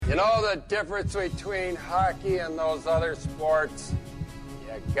You know the difference between hockey and those other sports?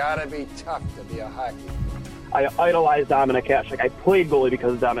 You gotta be tough to be a hockey. I idolize Dominik Hasek. I played goalie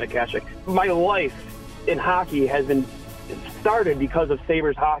because of Dominik Hasek. My life in hockey has been started because of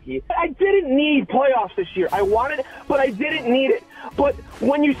Sabres hockey. I didn't need playoffs this year. I wanted it, but I didn't need it. But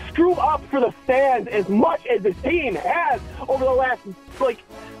when you screw up for the fans as much as this team has over the last,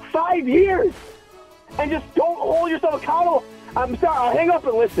 5 years, and just don't hold yourself accountable, I'm sorry. I'll hang up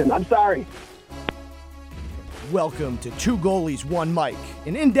and listen. I'm sorry. Welcome to Two Goalies, One Mic,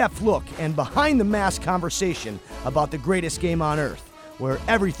 an in-depth look and behind-the-mask conversation about the greatest game on earth, where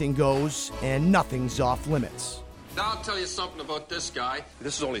everything goes and nothing's off limits. Now I'll tell you something about this guy.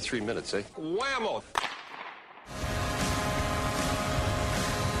 This is only 3 minutes, eh? Whammo!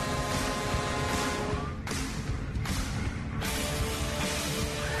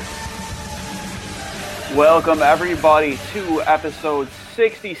 Welcome, everybody, to episode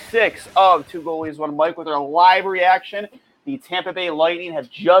 66 of Two Goalies, One Mic with our live reaction. The Tampa Bay Lightning have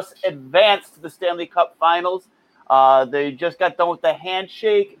just advanced to the Stanley Cup Finals. They just got done with the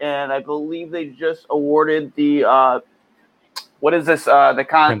handshake, and I believe they just awarded the what is this?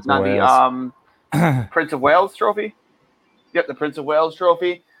 Prince of Wales trophy. Yep, the Prince of Wales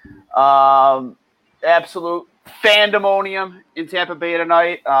trophy. Absolute fandemonium in Tampa Bay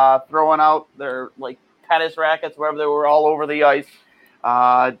tonight, throwing out their tennis rackets wherever they were all over the ice.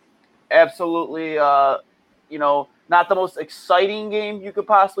 Absolutely, not the most exciting game you could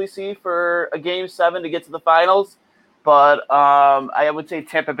possibly see for a Game 7 to get to the finals, but I would say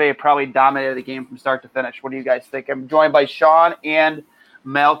Tampa Bay probably dominated the game from start to finish. What do you guys think? I'm joined by Sean and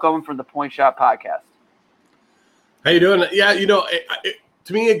Malcolm from the Point Shot Podcast. How you doing? Yeah,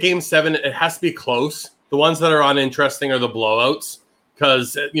 to me, a Game 7, it has to be close. The ones that are uninteresting are the blowouts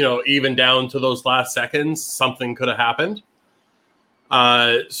because, even down to those last seconds, something could have happened.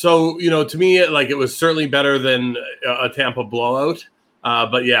 To me, it was certainly better than a Tampa blowout.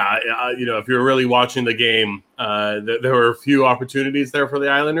 But yeah, if you're really watching the game, there were a few opportunities there for the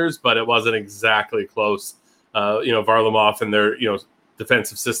Islanders, but it wasn't exactly close. Varlamov and their,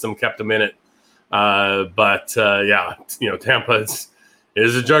 defensive system kept them in it. Tampa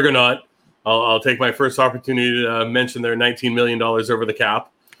is a juggernaut. I'll take my first opportunity to mention they're $19 million over the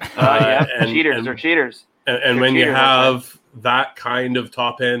cap. Cheaters. And when you have that kind of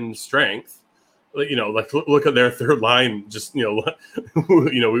top-end strength, look at their third line. Just,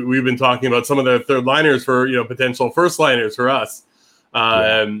 we've been talking about some of their third liners for, potential first liners for us.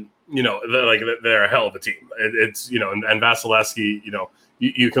 They're a hell of a team. It's, and Vasilevsky,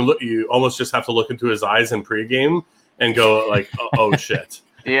 you almost just have to look into his eyes in pregame and go oh shit.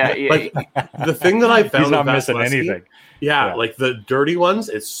 Yeah. The thing that I found, he's not missing anything. Yeah, the dirty ones,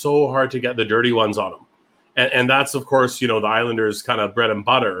 it's so hard to get the dirty ones on them. And that's, of course, the Islanders' kind of bread and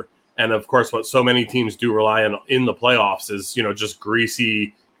butter. And, of course, what so many teams do rely on in the playoffs is, just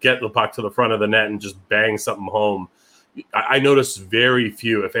greasy, get the puck to the front of the net and just bang something home. I noticed very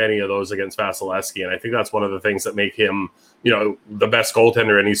few, if any, of those against Vasilevsky. And I think that's one of the things that make him, the best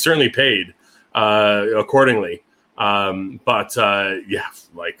goaltender. And he's certainly paid accordingly. Best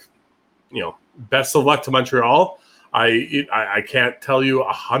of luck to Montreal. I can't tell you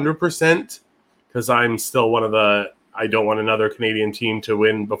 100% because I'm still one of the I don't want another Canadian team to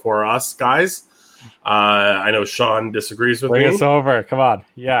win before us guys. I know Sean disagrees with me. Bring us over. Come on.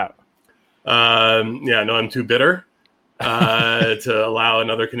 Yeah. I'm too bitter to allow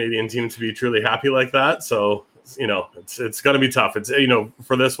another Canadian team to be truly happy like that. So, it's going to be tough. It's,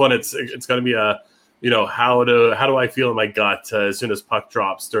 for this one, it's going to be a, how do I feel in my gut as soon as puck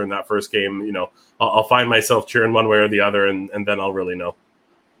drops during that first game? I'll find myself cheering one way or the other, and then I'll really know.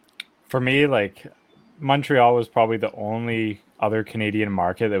 For me, Montreal was probably the only other Canadian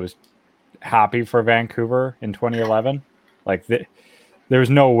market that was happy for Vancouver in 2011. There was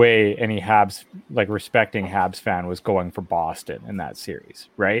no way any Habs, respecting Habs fan was going for Boston in that series,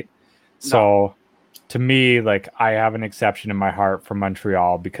 right? No. So to me, I have an exception in my heart for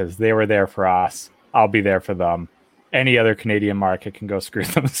Montreal because they were there for us. I'll be there for them. Any other Canadian market can go screw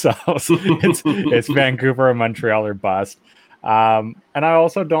themselves. It's Vancouver or Montreal or bust. And I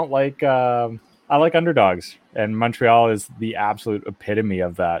also don't I like underdogs, and Montreal is the absolute epitome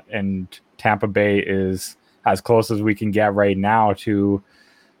of that. And Tampa Bay is as close as we can get right now to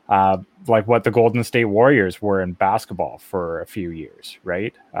what the Golden State Warriors were in basketball for a few years,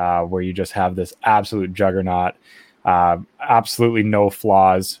 right? Where you just have this absolute juggernaut, absolutely no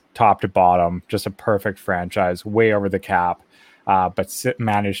flaws, top to bottom, just a perfect franchise, way over the cap, but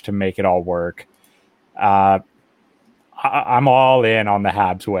managed to make it all work. I'm all in on the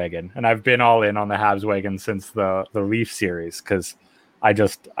Habs wagon, and I've been all in on the Habs wagon since the Leaf series because I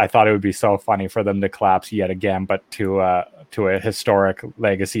thought it would be so funny for them to collapse yet again, but to a historic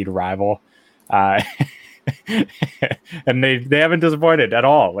legacy rival. And they haven't disappointed at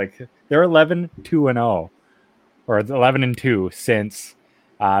all. Like they're 11-2-0 or 11-2 since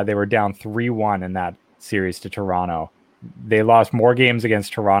they were down 3-1 in that series to Toronto. They lost more games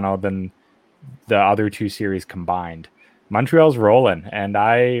against Toronto than the other two series combined. Montreal's rolling, and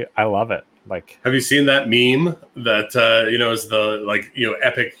I love it. Like, have you seen that meme that is the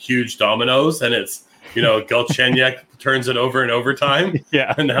epic huge dominoes, and it's Galchenyuk turns it over in overtime.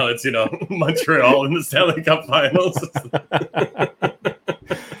 Yeah, and now it's Montreal in the Stanley Cup Finals.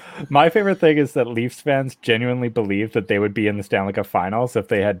 My favorite thing is that Leafs fans genuinely believe that they would be in the Stanley Cup Finals if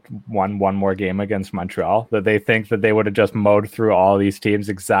they had won one more game against Montreal, that they think that they would have just mowed through all these teams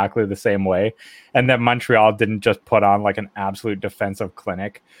exactly the same way, and that Montreal didn't just put on like an absolute defensive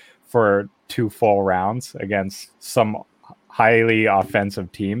clinic for 2 full rounds against some highly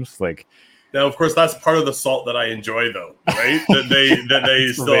offensive teams. Like, now, of course, that's part of the salt that I enjoy, though, right? that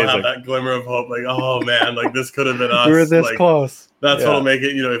they still amazing. Have that glimmer of hope, like, oh man, like this could have been us. We were this close. That's what'll make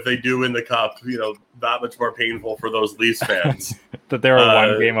it, if they do win the cup, that much more painful for those Leafs fans. That they were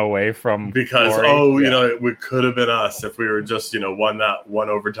one game away from because glory. It could have been us if we were just won that one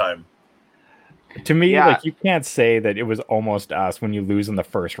overtime. To me, like, you can't say that it was almost us when you lose in the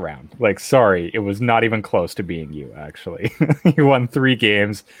first round. Like, sorry, it was not even close to being you. Actually, you won 3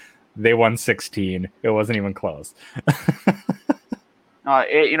 games. They won 16. It wasn't even close.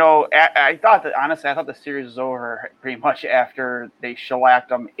 I thought the series was over pretty much after they shellacked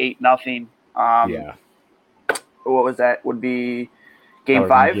them 8-0. What was that? Would be Game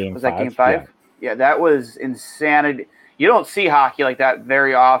 5? Was that Game 5? Yeah, that was insanity. You don't see hockey like that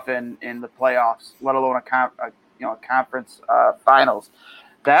very often in the playoffs, let alone a conference finals.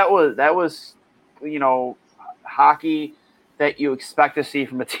 That was hockey that you expect to see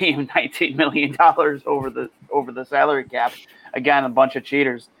from a team $19 million over the salary cap. Again, a bunch of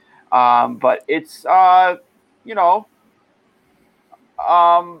cheaters. But it's, I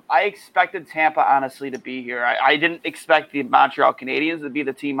expected Tampa, honestly, to be here. I didn't expect the Montreal Canadiens to be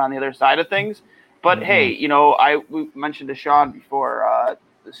the team on the other side of things. But, hey, we mentioned to Sean before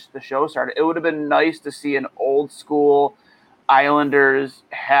the show started, it would have been nice to see an old-school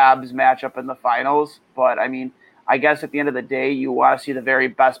Islanders-Habs matchup in the finals. But, I mean, I guess at the end of the day, you want to see the very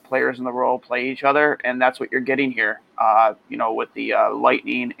best players in the world play each other, and that's what you're getting here, with the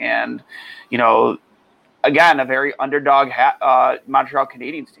Lightning and, again, a very underdog Montreal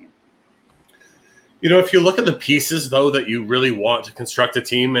Canadiens team. If you look at the pieces, though, that you really want to construct a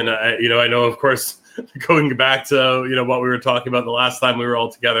team, and, I know, of course, going back to, what we were talking about the last time we were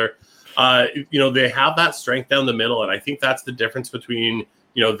all together, they have that strength down the middle, and I think that's the difference between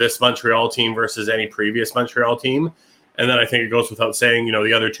this Montreal team versus any previous Montreal team. And then I think it goes without saying,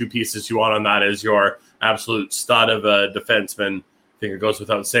 the other 2 pieces you want on that is your absolute stud of a defenseman. I think it goes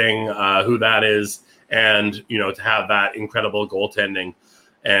without saying who that is, and, to have that incredible goaltending.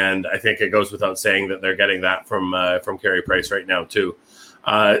 And I think it goes without saying that they're getting that from Carey Price right now too.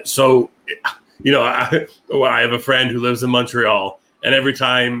 I have a friend who lives in Montreal, and every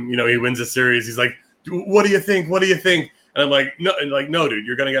time, he wins a series, he's like, what do you think? What do you think? And I'm like, no, dude,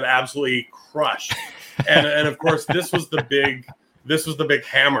 you're going to get absolutely crushed. And of course, this was the big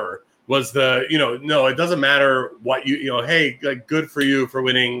hammer was no, it doesn't matter what hey, like, good for you for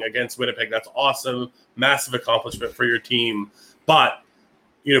winning against Winnipeg. That's awesome. Massive accomplishment for your team. But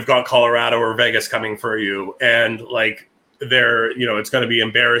you've got Colorado or Vegas coming for you. And like, it's going to be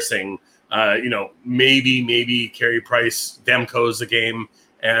embarrassing. Maybe Carey Price Demko's a game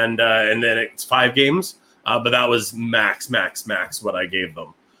and then it's 5 games. But that was max what I gave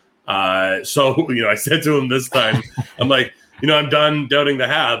them. So, I said to him this time, I'm like, I'm done doubting the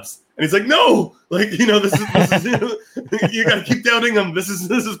Habs. And he's like, no, like, this is you got to keep doubting them. This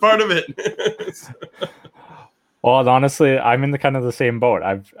is part of it. Well, honestly, I'm in the same boat.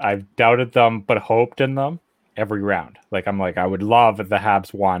 I've doubted them, but hoped in them every round. Like, I'm like, I would love if the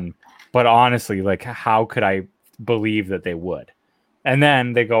Habs won, but honestly, like, how could I believe that they would? And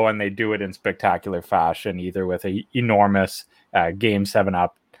then they go and they do it in spectacular fashion, either with an enormous Game 7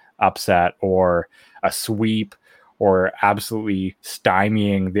 upset or a sweep or absolutely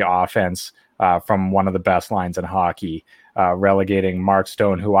stymieing the offense from one of the best lines in hockey, relegating Mark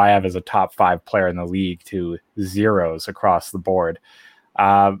Stone, who I have as a top 5 player in the league, to 0s across the board.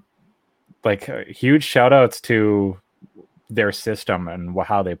 Huge shout outs to their system and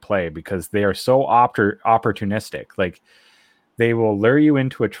how they play, because they are so opportunistic. Like, they will lure you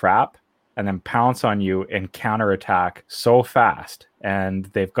into a trap and then pounce on you and counterattack so fast. And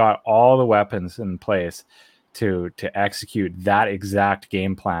they've got all the weapons in place to execute that exact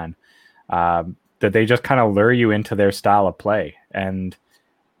game plan, that they just kind of lure you into their style of play. And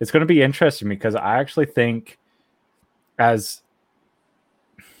it's going to be interesting because I actually think that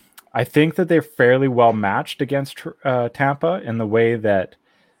they're fairly well matched against Tampa in the way that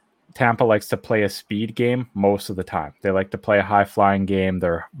Tampa likes to play a speed game most of the time. They like to play a high-flying game.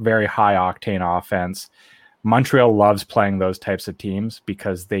 They're very high-octane offense. Montreal loves playing those types of teams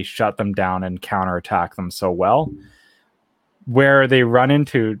because they shut them down and counterattack them so well. Where they run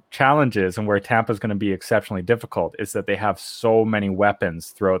into challenges and where Tampa is going to be exceptionally difficult is that they have so many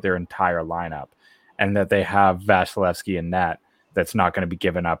weapons throughout their entire lineup, and that they have Vasilevsky in net that's not going to be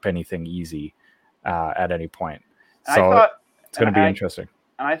giving up anything easy at any point. So it's going to be interesting.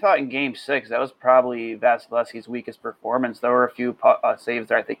 And I thought in Game 6, that was probably Vasilevsky's weakest performance. There were a few saves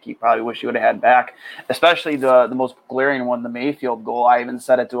there I think he probably wish he would have had back, especially the most glaring one, the Mayfield goal. I even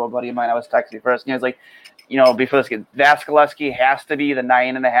said it to a buddy of mine. I was texting first, and he was like, before this game, Vasilevsky has to be the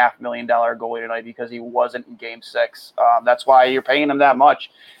 $9.5 million goalie tonight because he wasn't in Game 6. That's why you're paying him that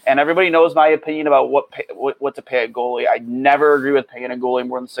much. And everybody knows my opinion about what to pay a goalie. I never agree with paying a goalie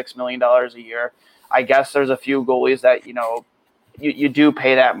more than $6 million a year. I guess there's a few goalies that, you do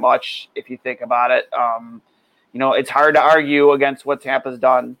pay that much if you think about it. It's hard to argue against what Tampa's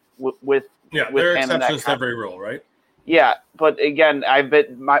done with there are exceptions to every rule, right? Yeah, but again, I've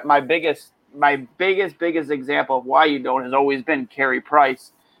been my biggest example of why you don't has always been Carey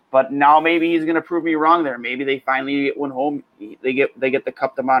Price. But now maybe he's going to prove me wrong there. Maybe they finally get one home. They get the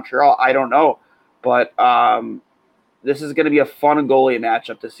cup to Montreal. I don't know, but this is going to be a fun goalie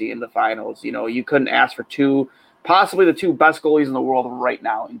matchup to see in the finals. You couldn't ask for possibly the two best goalies in the world right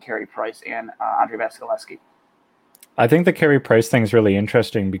now in Carey Price and Andrei Vasilevsky. I think the Carey Price thing is really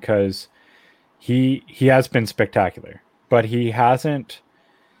interesting because he has been spectacular, but he hasn't,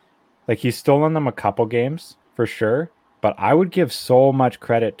 he's stolen them a couple games for sure, but I would give so much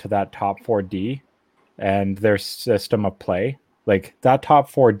credit to that top 4D and their system of play. That top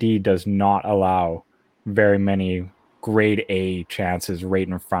 4D does not allow very many grade A chances right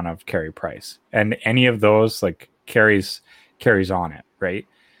in front of Carey Price, and any of those carries on it, right?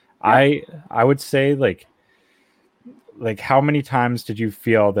 Yeah. I would say how many times did you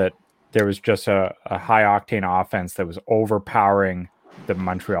feel that there was just a high octane offense that was overpowering the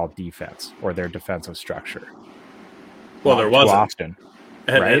Montreal defense or their defensive structure? Well, there wasn't often.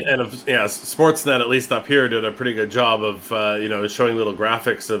 And Sportsnet, at least up here, did a pretty good job of showing little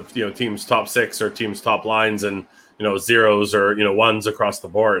graphics of teams' top six or teams' top lines and zeros or ones across the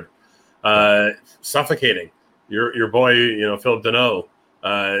board. Suffocating. Your boy, Philip Deneau,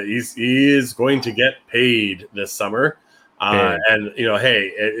 he is going to get paid this summer, and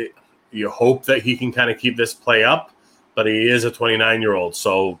you hope that he can kind of keep this play up, but he is a 29-year-old,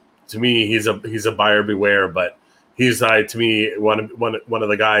 so to me he's a buyer beware. But he's to me one of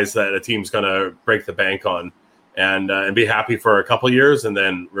the guys that a team's going to break the bank on and be happy for a couple years and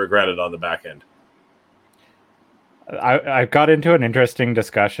then regret it on the back end. I got into an interesting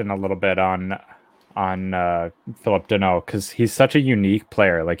discussion a little bit on Philip Deneau because he's such a unique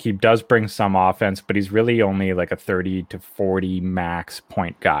player. He does bring some offense, but he's really only a 30 to 40 max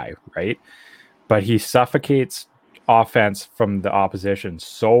point guy, right? But he suffocates offense from the opposition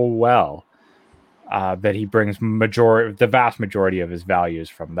so well that he brings the vast majority of his values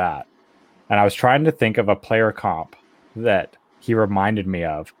from that. And I was trying to think of a player comp that he reminded me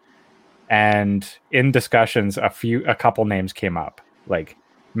of. And in discussions, a couple names came up, like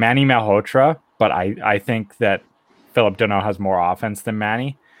Manny Malhotra, but I think that Philip Deneau has more offense than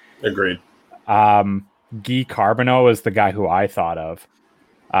Manny. Agreed. Guy Carbonneau is the guy who I thought of.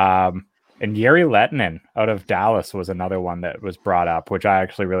 And Jere Lehtinen out of Dallas was another one that was brought up, which I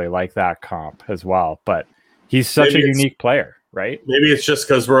actually really like that comp as well. But he's such a unique player, right? Maybe it's just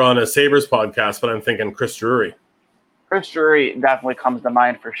because we're on a Sabres podcast, but I'm thinking Chris Drury. Chris Drury definitely comes to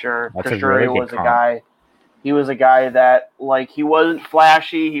mind for sure. That's Chris Drury was a guy. He was a guy that he wasn't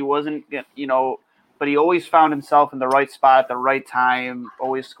flashy. He wasn't, but he always found himself in the right spot at the right time.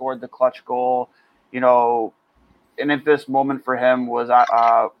 Always scored the clutch goal, And if this moment for him was,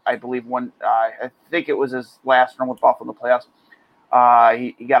 I believe I think it was his last run with Buffalo in the playoffs.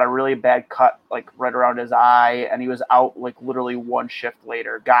 He got a really bad cut, right around his eye, and he was out literally one shift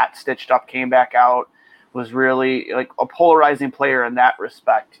later. Got stitched up, came back out. Was really a polarizing player in that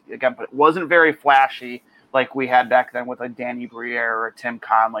respect. Again, but it wasn't very flashy like we had back then with a Danny Briere or a Tim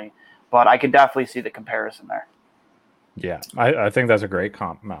Connolly. But I could definitely see the comparison there. Yeah, I think that's a great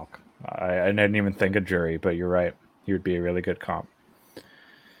comp, Malk. I didn't even think of Drury, but you're right. He would be a really good comp.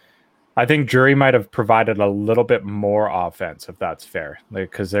 I think Drury might have provided a little bit more offense, if that's fair.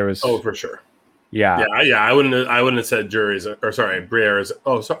 Because there was... Oh, for sure. Yeah. I wouldn't have said Jury's or sorry, Briere.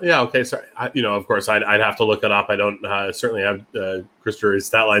 Oh, sorry. Yeah, okay, sorry. Of course, I'd have to look it up. I don't certainly have Chris Drury's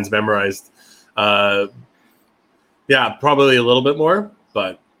stat lines memorized. Yeah, probably a little bit more,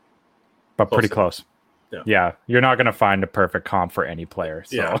 but pretty close. Yeah, you're not going to find a perfect comp for any player.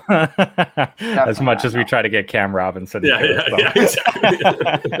 So as much as we try to get Cam Robinson. Exactly.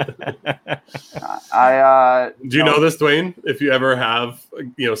 Do you know this, Dwayne? If you ever have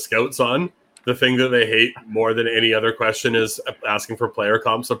scouts on, the thing that they hate more than any other question is asking for player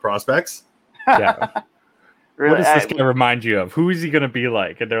comps of prospects. Yeah. Really, what does this guy remind you of? Who is he going to be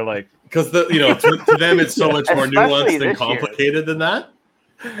like? And they're like, because to them it's so much more nuanced and complicated than that.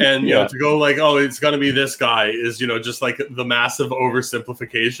 And to go like, oh, it's gonna be this guy is just like the massive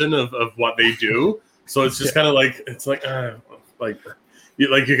oversimplification of what they do. So it's just kind of like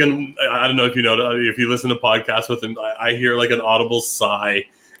you can, I don't know if you know, if you listen to podcasts with him, I hear like an audible sigh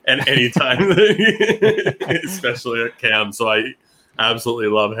at any time, especially at Cam. So I absolutely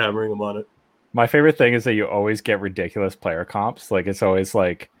love hammering him on it. My favorite thing is that you always get ridiculous player comps. Like it's always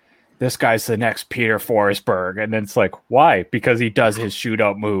like, this guy's the next Peter Forsberg. And then it's like, why? Because he does his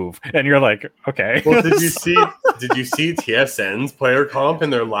shootout move. And you're like, okay. Well, did you see TSN's player comp in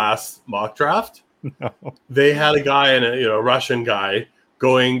their last mock draft? No. They had a guy a Russian guy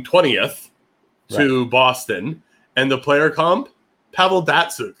going 20th to Boston, and the player comp, Pavel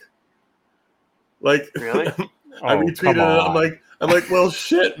Datsyuk. Like, really? I retweeted it. I'm like, well,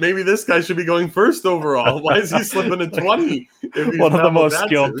 shit. Maybe this guy should be going first overall. Why is he slipping a 20? One of the most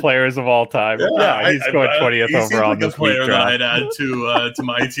skilled players of all time. Yeah, he's going 20th overall. Like this player that I'd add to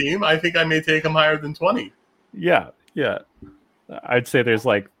my team. I think I may take him higher than 20. Yeah. I'd say there's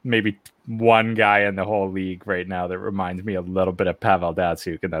like maybe one guy in the whole league right now that reminds me a little bit of Pavel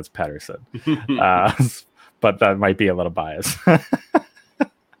Datsyuk, and that's Pettersson. But that might be a little biased.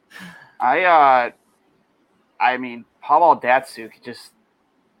 I mean, Pavel Datsyuk,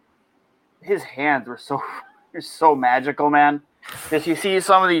 his hands were so magical, man. Just you see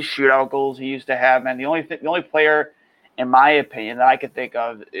some of these shootout goals he used to have, man. The only player, in my opinion, that I could think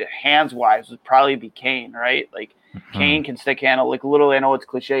of hands wise would probably be Kane, right? Like Kane can stick handle, like literally. I know it's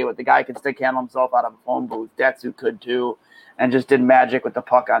cliche, but the guy can stick handle himself out of a phone booth. Datsyuk could too, and just did magic with the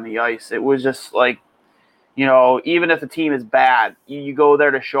puck on the ice. It was just like, even if the team is bad, you go there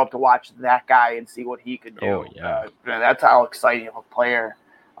to show up to watch that guy and see what he could do. Oh, yeah. That's how exciting of a player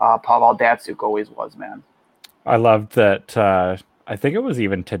Pavel Datsyuk always was, man. I loved that. I think it was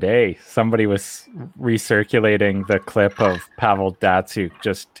even today, somebody was recirculating the clip of Pavel Datsyuk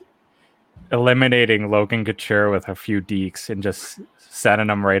just eliminating Logan Couture with a few dekes and just setting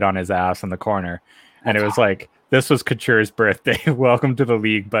him right on his ass in the corner. And it was like, this was Couture's birthday. Welcome to the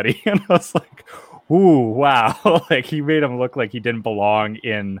league, buddy. And I was like, ooh, wow. Like he made him look like he didn't belong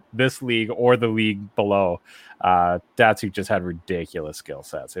in this league or the league below. Datsyuk just had ridiculous skill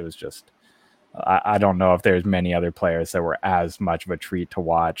sets. It was just, I don't know if there's many other players that were as much of a treat to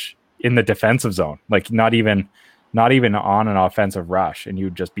watch in the defensive zone. Like not even on an offensive rush, and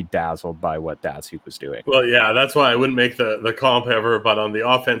you'd just be dazzled by what Datsyuk was doing. Well, yeah, that's why I wouldn't make the comp ever, but on the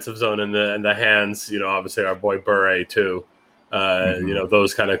offensive zone and the hands, obviously our boy Bure too.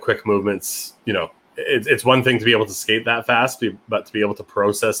 Those kind of quick movements, it's one thing to be able to skate that fast, but to be able to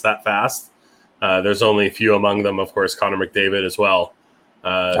process that fast, there's only a few among them, of course, Connor McDavid as well.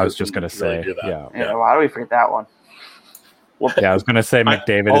 I was just going to say, yeah. Why do we forget that one? Well, I was going to say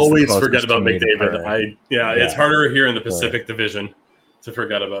McDavid. I always forget about McDavid. It's harder here in the Pacific Division to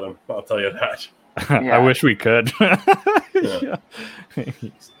forget about him. I'll tell you that. I wish we could.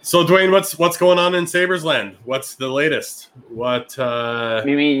 So, Dwayne, what's going on in Sabres land? What's the latest? What?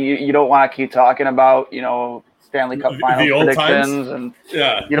 You mean you don't want to keep talking about Stanley Cup final predictions and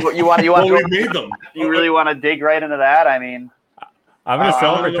you want well, we made them. You really want to dig right into that? I mean, I'm in a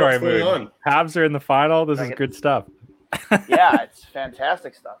celebratory mood. Habs are in the final. This is good stuff. Yeah, it's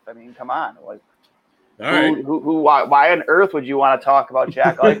fantastic stuff. I mean, come on, like. All right. Why on earth would you want to talk about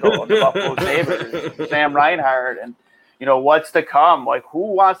Jack Eichel and the Buffalo Sabres, Sam Reinhart, and what's to come? Like,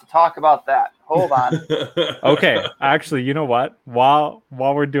 who wants to talk about that? Hold on. Okay, actually, you know what? While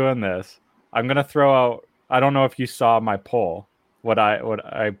we're doing this, I'm gonna throw out. I don't know if you saw my poll. What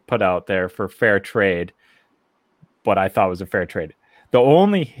I put out there for fair trade. What I thought was a fair trade. The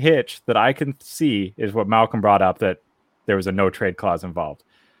only hitch that I can see is what Malcolm brought up, that there was a no trade clause involved.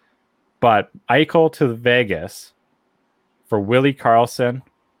 But Eichel to Vegas for Willie Karlsson,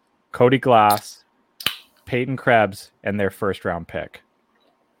 Cody Glass, Peyton Krebs, and their first round pick.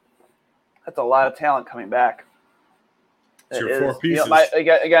 That's a lot of talent coming back. It's your four pieces.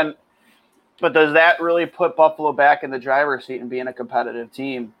 Again, but does that really put Buffalo back in the driver's seat and being a competitive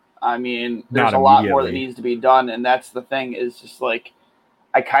team? I mean, there's a lot more that needs to be done, and that's the thing. Is just like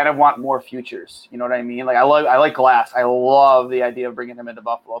I kind of want more futures. You know what I mean? Like I like Glass. I love the idea of bringing him into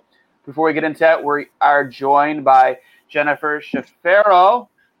Buffalo. Before we get into that, we are joined by Jennifer Shafaro.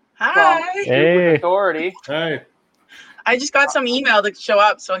 Hi. Hey. Authority. Hi. I just got some email to show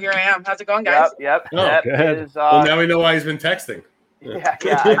up, so here I am. How's it going, guys? Yep. Oh, that good. is, well, now we know why he's been texting. Yeah.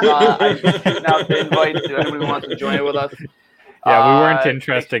 I'm shooting out the invite to anybody who wants to join with us. Yeah, we weren't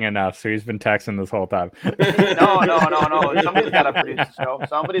interesting enough, so he's been texting this whole time. No. Somebody's got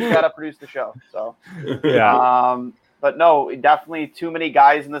to produce the show. So, yeah. But no, definitely too many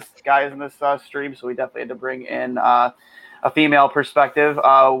guys in this stream, so we definitely had to bring in a female perspective.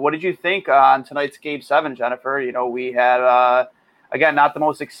 What did you think on tonight's Game 7, Jennifer? You know, we had again, not the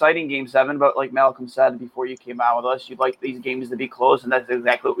most exciting Game 7, but like Malcolm said before you came out with us, you'd like these games to be close, and that's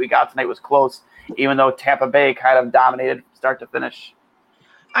exactly what we got tonight. Was close, even though Tampa Bay kind of dominated start to finish.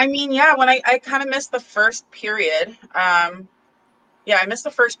 I mean, yeah, when I kind of missed the first period. I missed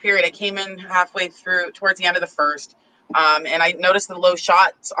the first period. I came in halfway through, towards the end of the first, and I noticed the low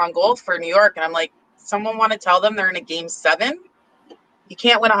shots on goal for New York, and I'm like, someone want to tell them they're in a Game 7? You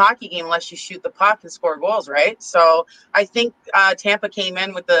can't win a hockey game unless you shoot the puck and score goals, right? So I think Tampa came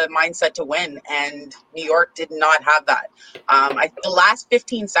in with the mindset to win, and New York did not have that. The last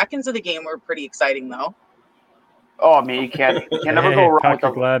 15 seconds of the game were pretty exciting, though. Oh, I mean, you can never go wrong with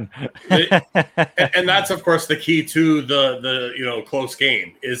the and that's of course the key to the close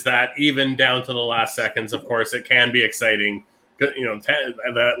game is that even down to the last seconds, of course, it can be exciting. You know,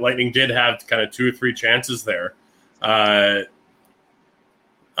 that Lightning did have kind of 2 or 3 chances there.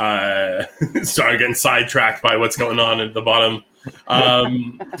 Sorry, getting sidetracked by what's going on at the bottom.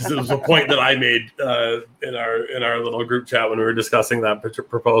 It was a point that I made in our little group chat when we were discussing that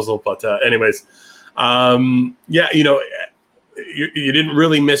proposal. But anyways. You didn't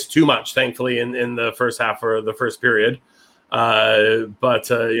really miss too much, thankfully, in the first half or the first period. But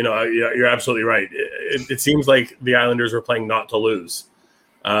you're absolutely right. It seems like the Islanders were playing not to lose.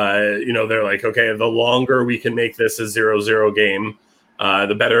 They're like, okay, the longer we can make this a 0-0 game,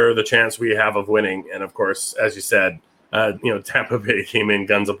 the better the chance we have of winning. And of course, as you said, Tampa Bay came in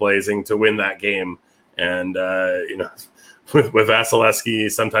guns a-blazing to win that game. And, with Vasilevsky,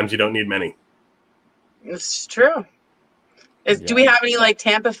 sometimes you don't need many. It's true. Do we have any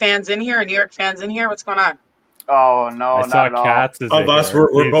Tampa fans in here or New York fans in here? What's going on? Oh no, not at all. Of us,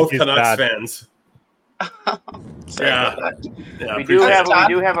 we're both Canucks fans. Yeah. We do have an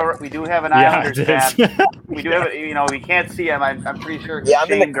Islanders fan. We do have we can't see him. I'm pretty sure he's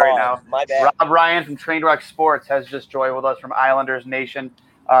shamed right now. My bad. Rob Ryan from Trainwreck Sports has just joined with us from Islanders Nation.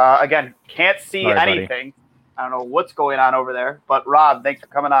 Again, can't see anything. I don't know what's going on over there, but Rob, thanks for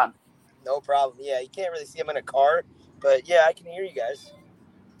coming on. No problem. Yeah, you can't really see him in a car, but yeah, I can hear you guys.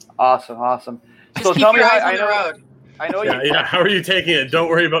 Awesome. Just so tell me how I know. I know you. Yeah. How are you taking it? Don't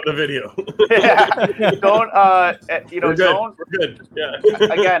worry about the video. Don't. We're good. Don't. We're good. Yeah.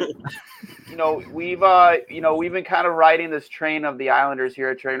 Again, we've been kind of riding this train of the Islanders here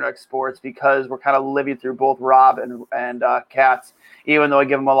at Trainwreck Sports because we're kind of living through both Rob and Katz. Even though I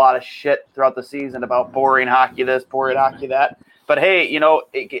give them a lot of shit throughout the season about boring hockey this, boring hockey that. But hey,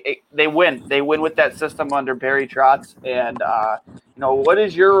 they win. They win with that system under Barry Trotz. And what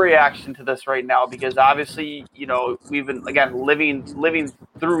is your reaction to this right now? Because obviously, we've been again living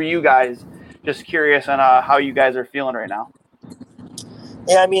through you guys. Just curious on how you guys are feeling right now.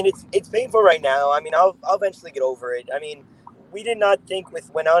 Yeah, I mean it's painful right now. I mean I'll eventually get over it. I mean we did not think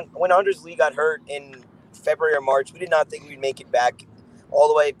when Anders Lee got hurt in February or March, we did not think we'd make it back all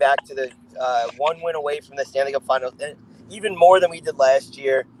the way back to the 1 win away from the Stanley Cup Finals. Even more than we did last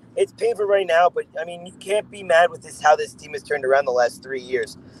year. It's painful right now, but I mean, you can't be mad with how this team has turned around the last 3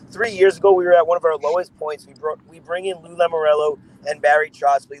 years. 3 years ago, we were at one of our lowest points. We bring in Lou Lamoriello and Barry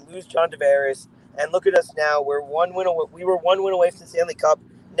Trotz. We lose John Tavares, and look at us now. We're 1 win away. We were 1 win away from the Stanley Cup.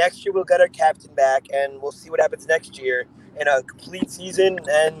 Next year, we'll get our captain back, and we'll see what happens next year in a complete season.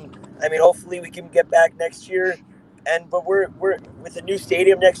 And I mean, hopefully, we can get back next year. But we're with a new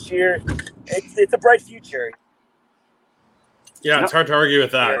stadium next year. It's a bright future. Yeah, it's hard to argue with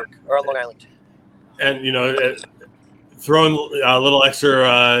that. Or on Long Island. And, throwing a little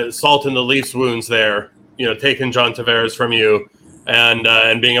extra salt in the Leafs' wounds there, taking John Tavares from you and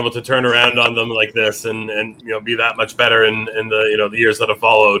being able to turn around on them like this and be that much better in the the years that have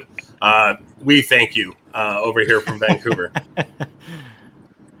followed. We thank you over here from Vancouver.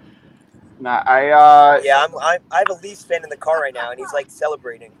 I have a Leafs fan in the car right now, and he's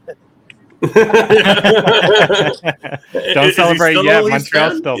celebrating. Don't celebrate yet.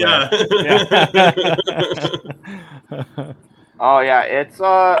 Montreal's still there. Yeah. Oh yeah, it's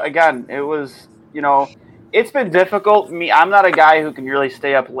again, it was, it's been difficult for me. I'm not a guy who can really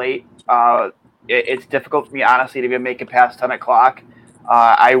stay up late. It's difficult for me honestly to be make it past 10 o'clock.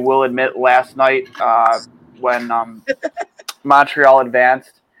 I will admit, last night when Montreal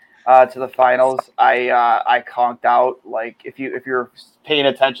advanced to the finals, I conked out. Like if you're paying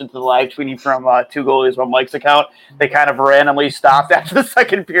attention to the live tweeting from Two Goalies One Mike's account, they kind of randomly stopped after the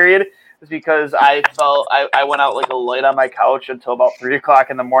second period. It's because I went out like a light on my couch until about 3 o'clock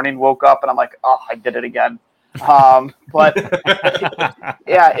in the morning. Woke up and I'm like, oh, I did it again. But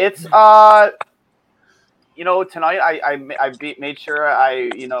yeah, it's tonight I made sure I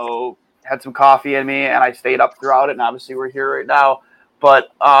had some coffee in me and I stayed up throughout it, and obviously we're here right now.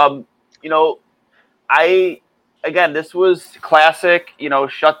 But this was classic,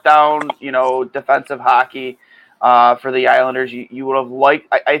 shutdown, defensive hockey for the Islanders. You would have liked.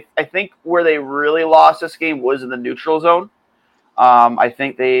 I think where they really lost this game was in the neutral zone. I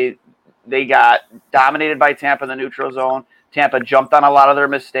think they got dominated by Tampa in the neutral zone. Tampa jumped on a lot of their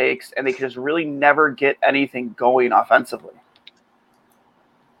mistakes, and they could just really never get anything going offensively.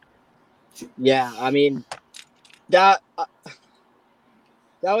 Yeah, I mean, that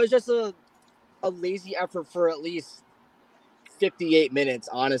was just a lazy effort for at least 58 minutes,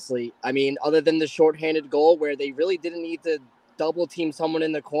 honestly. I mean, other than the shorthanded goal where they really didn't need to double team someone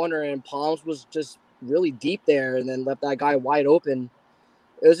in the corner, and Palms was just really deep there and then left that guy wide open.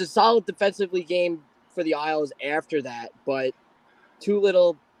 It was a solid defensively game for the Isles after that, but too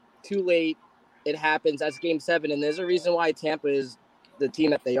little, too late. It happens. That's game 7, and there's a reason why Tampa is the team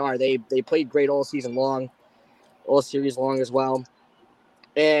that they are. They played great all season long, all series long as well.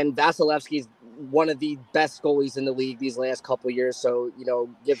 And Vasilevsky's one of the best goalies in the league these last couple of years. So,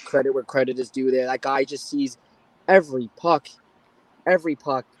 give credit where credit is due there. That guy just sees every puck. And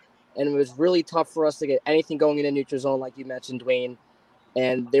it was really tough for us to get anything going in a neutral zone, like you mentioned, Dwayne.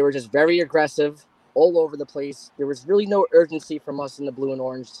 And they were just very aggressive all over the place. There was really no urgency from us in the blue and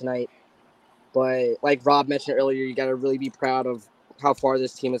orange tonight. But like Rob mentioned earlier, you got to really be proud of how far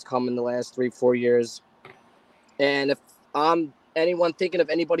this team has come in the last 3-4 years. And if I'm anyone thinking of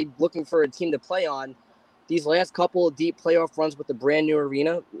anybody looking for a team to play on, these last couple of deep playoff runs with the brand new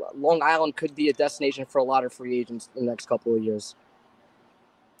arena, Long Island could be a destination for a lot of free agents in the next couple of years.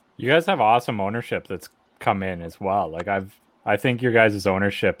 You guys have awesome ownership that's come in as well. Like I think your guys'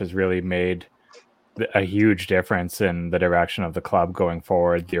 ownership has really made a huge difference in the direction of the club going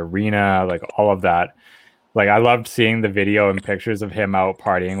forward. The arena, like all of that. Like I loved seeing the video and pictures of him out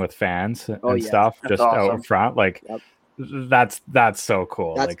partying with fans and stuff, that's just awesome. out front. Like that's so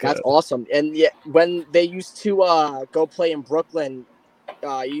cool. That's awesome. And yeah, when they used to go play in Brooklyn,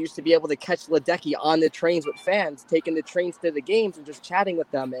 you used to be able to catch Ledecky on the trains with fans, taking the trains to the games and just chatting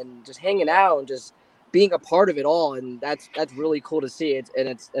with them and just hanging out and just being a part of it all. And that's really cool to see.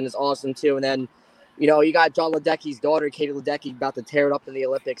 It's awesome too. And then, you got John Ledecky's daughter, Katie Ledecky, about to tear it up in the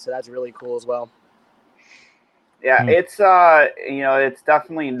Olympics. So that's really cool as well. Yeah, it's it's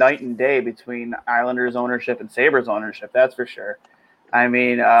definitely night and day between Islanders ownership and Sabres ownership. That's for sure. I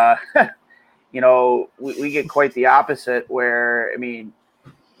mean, we get quite the opposite. Where they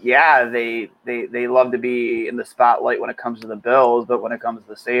love to be in the spotlight when it comes to the Bills, but when it comes to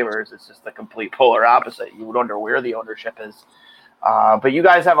the Sabres, it's just the complete polar opposite. You would wonder where the ownership is. But you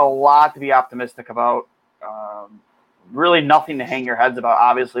guys have a lot to be optimistic about. Really nothing to hang your heads about.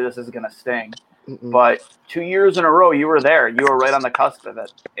 Obviously, this is going to sting. Mm-mm. But 2 years in a row, you were there. You were right on the cusp of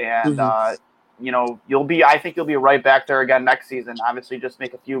it. And, I think you'll be right back there again next season. Obviously, just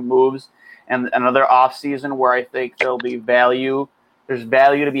make a few moves and another off season where I think there'll be value. There's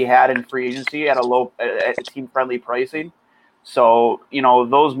value to be had in free agency at a team-friendly pricing. So,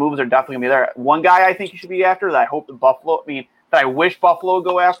 those moves are definitely going to be there. One guy I think you should be after that I wish Buffalo would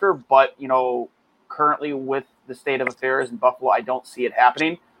go after, but, currently with the state of affairs in Buffalo, I don't see it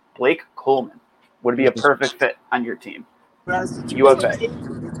happening. Blake Coleman would be a perfect fit on your team. UFA.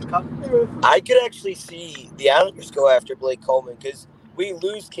 I could actually see the Islanders go after Blake Coleman because we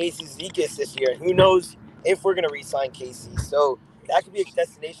lose Casey Zikas this year. Who knows if we're going to re-sign Casey. So that could be a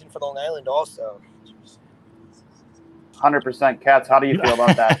destination for Long Island also. 100%. Katz, how do you feel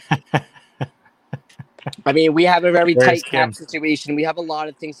about that? I mean, we have a very tight cap situation. We have a lot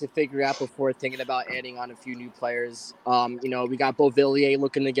of things to figure out before thinking about adding on a few new players. We got Beauvillier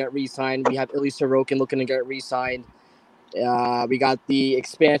looking to get re-signed. We have Ilya Sorokin looking to get re-signed. We got the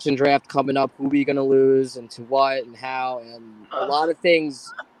expansion draft coming up. Who we going to lose and to what and how, and a lot of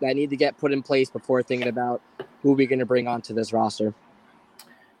things that need to get put in place before thinking about who we're going to bring onto this roster.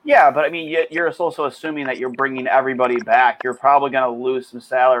 Yeah, but I mean, you're also assuming that you're bringing everybody back. You're probably going to lose some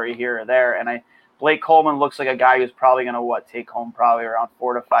salary here or there, and I Blake Coleman looks like a guy who's probably going to take home probably around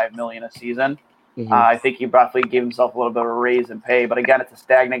 $4 to $5 million a season. I think he definitely gave himself a little bit of a raise in pay, but again, it's a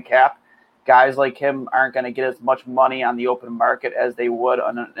stagnant cap. Guys like him aren't going to get as much money on the open market as they would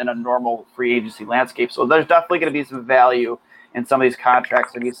in a normal free agency landscape. So there's definitely going to be some value in some of these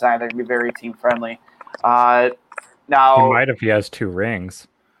contracts that he signed. They're going to be very team friendly. Now he might if he has 2 rings.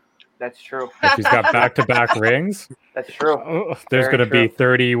 That's true. If he's got back-to-back rings, that's true. There's going to be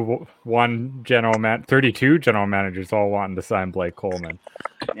 32 general managers all wanting to sign Blake Coleman.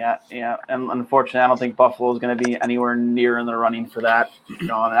 Yeah. And unfortunately, I don't think Buffalo is going to be anywhere near in the running for that.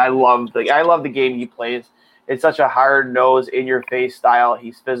 And I love the game he plays. It's such a hard-nosed, in-your-face style.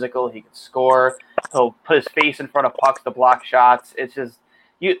 He's physical. He can score. He'll put his face in front of pucks to block shots. It's just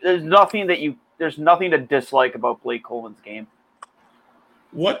there's nothing to dislike about Blake Coleman's game.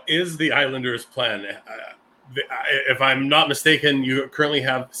 What is the Islanders' plan? If I'm not mistaken, you currently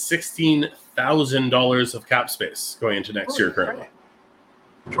have $16,000 of cap space going into next year currently.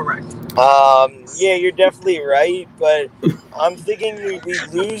 Correct. Yeah, you're definitely right, but I'm thinking we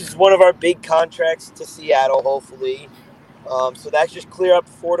lose one of our big contracts to Seattle, hopefully. So that's just clear up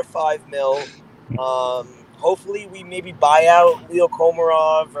 $4 to $5 mil. Hopefully we maybe buy out Leo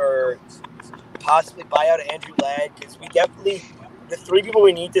Komarov or possibly buy out Andrew Ladd, because we definitely – the 3 people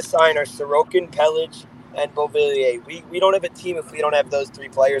we need to sign are Sorokin, Pelech, and Beauvillier. We don't have a team if we don't have those 3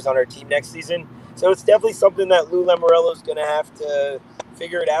 players on our team next season. So it's definitely something that Lou Lamoriello is going to have to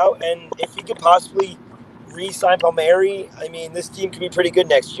figure it out. And if he could possibly re-sign Palmieri, I mean, this team could be pretty good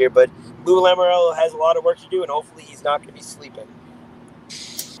next year. But Lou Lamoriello has a lot of work to do, and hopefully he's not going to be sleeping.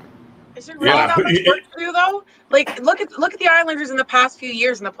 Is it really that much work to do, though? Like, look at the Islanders in the past few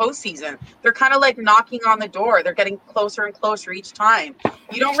years in the postseason. They're kind of like knocking on the door. They're getting closer and closer each time.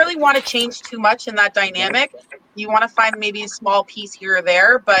 You don't really want to change too much in that dynamic. You want to find maybe a small piece here or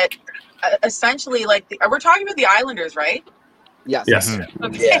there, but essentially, we're talking about the Islanders, right? Yes.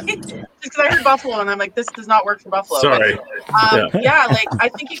 Okay. Yeah. Just because I heard Buffalo, and I'm like, this does not work for Buffalo. Sorry. But, I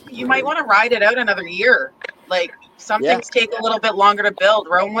think you might want to ride it out another year. Like, some things take a little bit longer to build.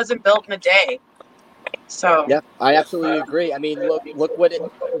 Rome wasn't built in a day. So yeah, I absolutely agree. I mean, look what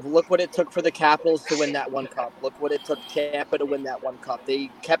it took for the Capitals to win that one cup. Look what it took Tampa to win that one cup.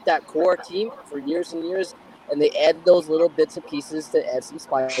 They kept that core team for years and years, and they added those little bits and pieces to add some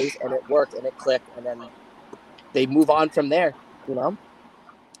spice, and it worked and it clicked, and then they move on from there. You know.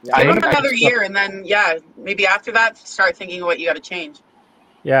 Yeah, give them another year, and then maybe after that, start thinking what you got to change.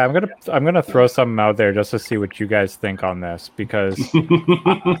 Yeah, I'm gonna throw something out there just to see what you guys think on this, because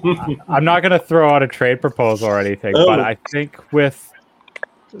I'm not gonna throw out a trade proposal or anything, but I think with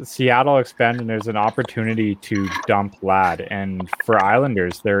Seattle expanding, there's an opportunity to dump Ladd, and for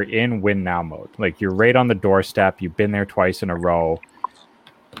Islanders, they're in win now mode. Like, you're right on the doorstep. You've been there twice in a row.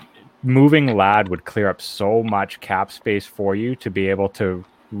 Moving Ladd would clear up so much cap space for you to be able to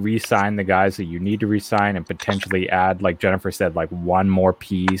re-sign the guys that you need to re-sign and potentially add, like Jennifer said, like one more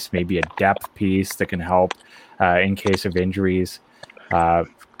piece, maybe a depth piece that can help in case of injuries.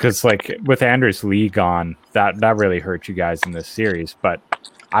 Because like with Anders Lee gone, that really hurt you guys in this series. But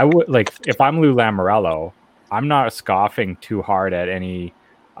I would, like, if I'm Lou Lamoriello, I'm not scoffing too hard at any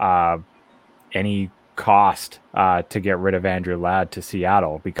cost to get rid of Andrew Ladd to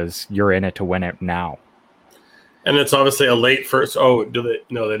Seattle, because you're in it to win it now. And it's obviously a late first. Oh, do they?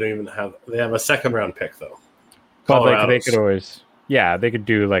 No, they don't even have. They have a second round pick though. But like they could always, they could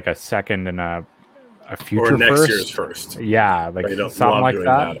do like a second and a future or next first. Year's first. Yeah, like something like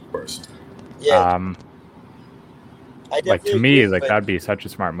that. Of course. Yeah. Like to me, like that'd be such a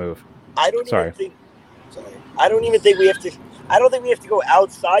smart move. I don't even think we have to. I don't think we have to go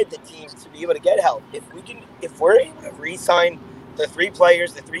outside the team to be able to get help. If we're able to re-sign the 3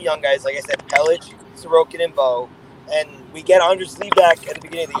 players, the 3 young guys, like I said, Pelech, Sorokin, and Bo, and we get Anders Lee back at the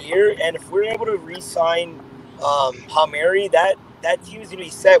beginning of the year, and if we're able to re-sign Palmieri, that team is going to be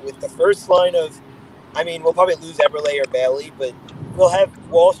set with the first line of, I mean, we'll probably lose Eberle or Bailey, but we'll have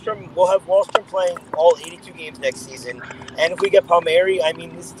Wahlstrom. We'll have Wahlstrom playing all 82 games next season, and if we get Palmieri, I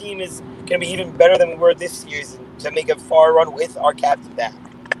mean, this team is going to be even better than we were this season to make a far run with our captain back.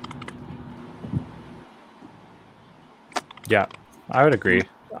 Yeah, I would agree.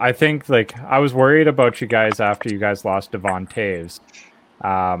 I think, like, I was worried about you guys after you guys lost Devon Toews,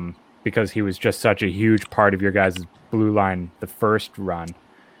 because he was just such a huge part of your guys' blue line the first run.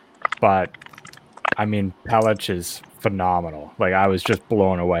 But, I mean, Pelech is phenomenal. Like, I was just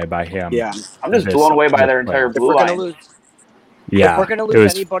blown away by him. Yeah. I'm just blown away by their entire blue line. If we're going to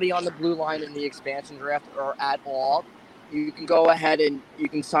lose anybody on the blue line in the expansion draft or at all, you can go ahead and you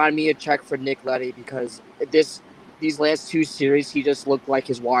can sign me a check for Nick Leddy, because these last two series, he just looked like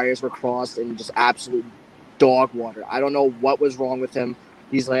his wires were crossed and just absolute dog water. I don't know what was wrong with him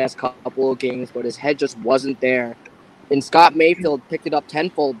these last couple of games, but his head just wasn't there. And Scott Mayfield picked it up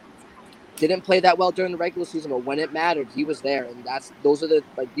tenfold. Didn't play that well during the regular season, but when it mattered, he was there. And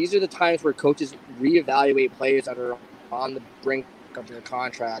these are the times where coaches reevaluate players that are on the brink of their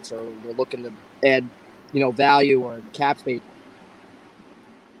contracts, or they're looking to add, value or cap space.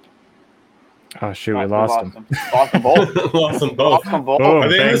 Oh shoot, we lost them. Lost them both. Lost them both. Boom, Are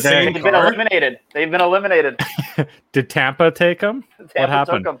they in the same They've been card? eliminated. They've been eliminated. Did Tampa take them? What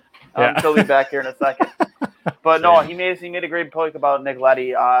happened? Took him. Yeah. He'll be back here in a second. But no, he made a great point about Nick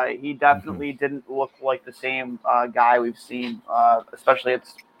Leddy. He definitely didn't look like the same guy we've seen, especially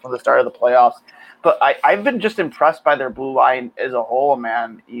from the start of the playoffs. But I've been just impressed by their blue line as a whole,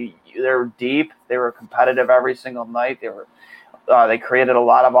 man. They're deep. They were competitive every single night. They created a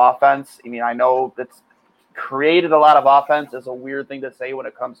lot of offense. I mean, I know that's created a lot of offense is a weird thing to say when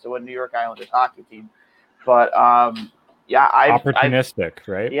it comes to a New York Islanders hockey team. But opportunistic,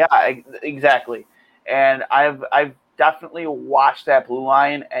 right? Yeah, exactly. And I've definitely watched that blue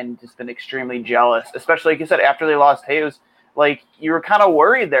line and just been extremely jealous, especially like you said, after they lost Hayes. Like, you were kind of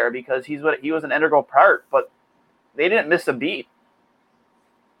worried there because he was an integral part, but they didn't miss a beat.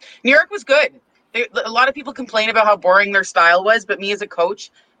 New York was good. A lot of people complain about how boring their style was, but me as a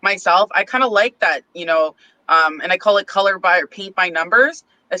coach myself, I kind of like that, and I call it color by or paint by numbers.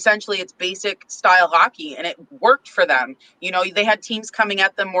 Essentially, it's basic style hockey, and it worked for them. They had teams coming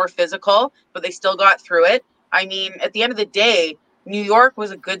at them more physical, but they still got through it. I mean, at the end of the day, New York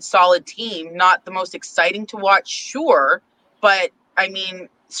was a good, solid team. Not the most exciting to watch, sure, but, I mean,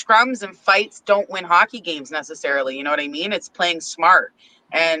 scrums and fights don't win hockey games necessarily. You know what I mean? It's playing smart.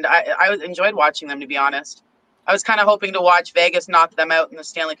 And I enjoyed watching them, to be honest. I was kind of hoping to watch Vegas knock them out in the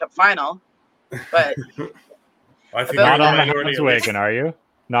Stanley Cup final. But I think not on the Habs wagon, are you?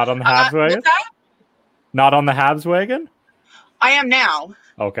 Not on the Habs wagon? Not on the Habs wagon? I am now.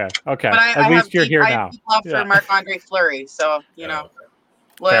 Okay. But At least you're here now. I have love for Marc-Andre Fleury, so,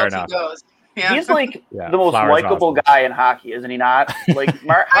 loyalty goes. Yeah. He's like the most likable guy in hockey, isn't he not? Like,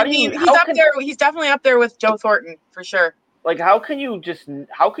 he's definitely up there with Joe Thornton, for sure. Like, how can you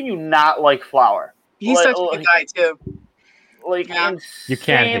not like Flower? He's such a good guy too. Like, you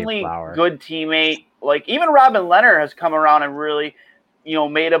can't hate insanely Flower. Good leammate. Like, even Robin Leonard has come around and really,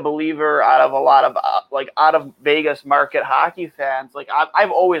 made a believer out of a lot of out of Vegas market hockey fans. Like,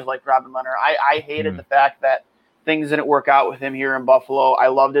 I've always liked Robin Leonard. I hated the fact that things didn't work out with him here in Buffalo. I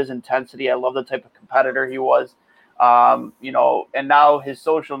loved his intensity. I love the type of competitor he was. And now his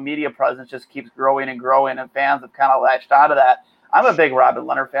social media presence just keeps growing and growing, and fans have kind of latched onto that. I'm a big Robin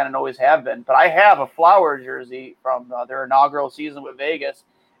Leonard fan and always have been, but I have a Flower jersey from their inaugural season with Vegas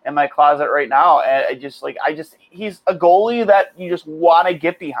in my closet right now. And he's a goalie that you just want to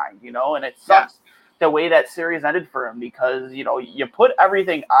get behind, and it sucks the way that series ended for him because, you put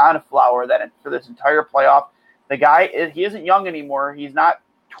everything on Flower for this entire playoff. The guy, he isn't young anymore. He's not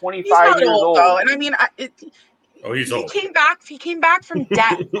 25 years old. Though. And I mean, he's old. He came back from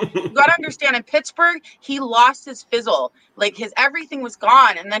death. You got to understand, in Pittsburgh, he lost his fizzle. Like, his everything was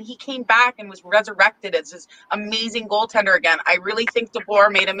gone, and then he came back and was resurrected as this amazing goaltender again. I really think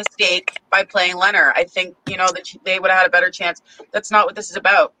DeBoer made a mistake by playing Leonard. I think, that they would have had a better chance. That's not what this is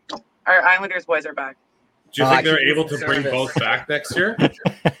about. Our Islanders boys are back. Do you think they're able to bring both back next year?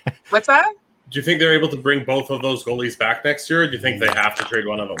 What's that? Do you think they're able to bring both of those goalies back next year, or do you think they have to trade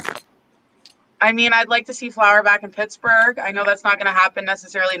one of them? I mean, I'd like to see Flower back in Pittsburgh. I know that's not going to happen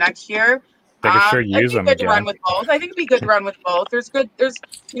necessarily next year. They could sure use them again. To run with both. I think it'd be good to run with both. There's good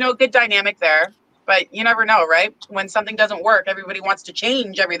dynamic there. But you never know, right? When something doesn't work, everybody wants to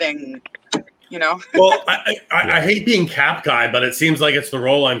change everything. Well, I hate being cap guy, but it seems like it's the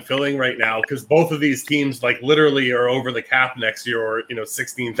role I'm filling right now because both of these teams literally are over the cap next year, or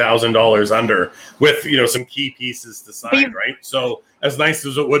 $16,000 under with some key pieces to sign, right? So as nice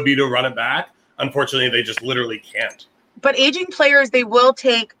as it would be to run it back, unfortunately they just literally can't. But aging players, they will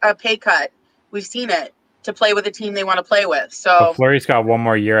take a pay cut. We've seen it to play with a team they want to play with. So Fleury's got one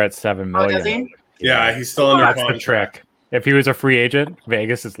more year at $7 million. Does he? Yeah, he's still under contract. That's the trick. If he was a free agent,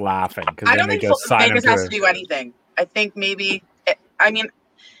 Vegas is laughing because then they just sign Vegas him has to do anything. I think maybe. I mean,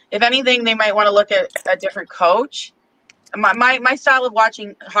 if anything, they might want to look at a different coach. My style of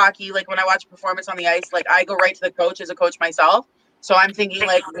watching hockey, like when I watch a performance on the ice, I go right to the coach as a coach myself. So I'm thinking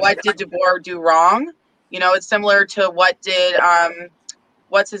what did DeBoer do wrong? It's similar to what did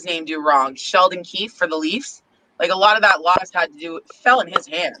what's his name do wrong? Sheldon Keefe for the Leafs. Like a lot of that loss fell in his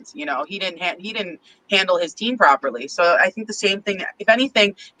hands. You know, he didn't handle his team properly. So I think the same thing. If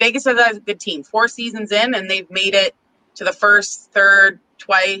anything, Vegas has a good team. 4 seasons in, and they've made it to the first, third,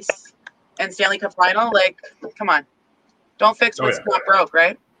 twice, and Stanley Cup final. Like, come on, don't fix what's not broke,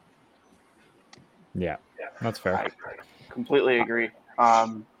 right? Yeah, that's fair. I completely agree.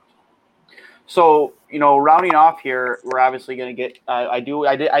 So, you know, rounding off here, we're obviously going to get. I do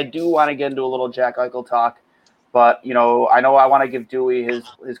want to get into a little Jack Eichel talk, but you know I want to give Dewey his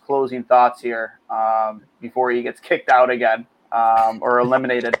closing thoughts here before he gets kicked out again or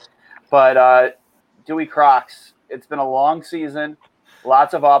eliminated. But Dewey Crocs, it's been a long season,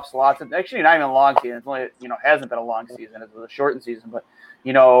 lots of ups, actually not even a long season. It's only hasn't been a long season. It was a shortened season, but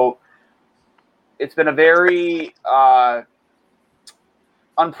it's been a very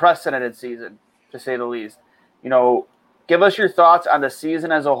unprecedented season, to say the least. Give us your thoughts on the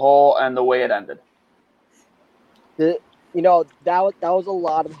season as a whole and the way it ended. That was a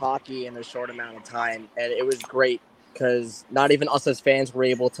lot of hockey in a short amount of time, and it was great because not even us as fans were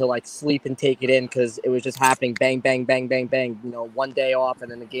able to sleep and take it in because it was just happening bang, bang, bang, bang, bang. One day off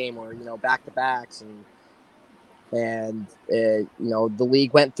and then a game, or back to backs, and the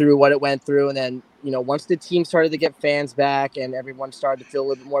league went through what it went through, and then once the team started to get fans back and everyone started to feel a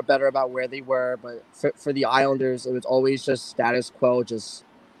little bit more better about where they were, but for the Islanders, it was always just status quo, just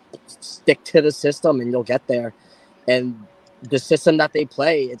stick to the system and you'll get there. And the system that they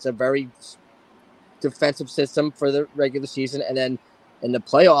play, it's a very defensive system for the regular season, and then in the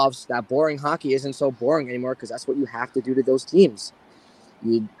playoffs, that boring hockey isn't so boring anymore because that's what you have to do to those teams.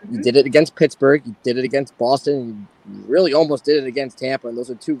 You did it against Pittsburgh, you did it against Boston, you really almost did it against Tampa, and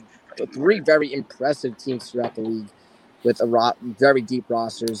those are 3 very impressive teams throughout the league with very deep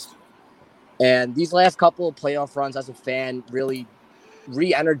rosters. And these last couple of playoff runs as a fan really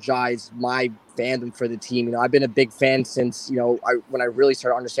re-energized my fandom for the team. I've been a big fan since, when I really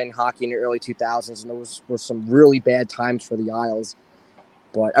started understanding hockey in the early 2000s, and those were some really bad times for the Isles.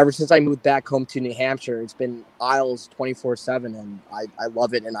 But ever since I moved back home to New Hampshire, it's been Isles 24/7, and I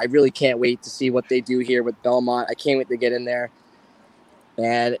love it. And I really can't wait to see what they do here with Belmont. I can't wait to get in there.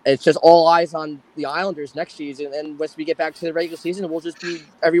 And it's just all eyes on the Islanders next season. And once we get back to the regular season, we'll just be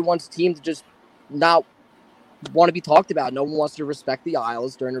everyone's team to just not want to be talked about. No one wants to respect the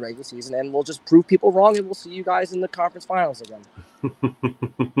Isles during the regular season, and we'll just prove people wrong, and we'll see you guys in the conference finals again.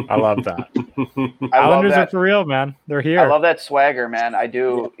 I love that. Islanders are for real, man. They're here. I love that swagger, man. I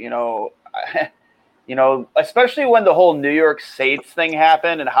do. Especially when the whole New York Saints thing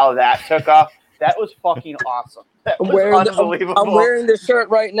happened and how that took off. That was fucking awesome. That was unbelievable. I'm wearing this shirt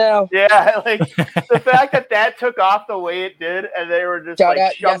right now. Yeah, the fact that took off the way it did, and they were just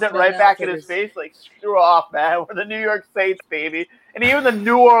shoved it right back in his face, screw off, man. We're the New York Saints, baby. And even the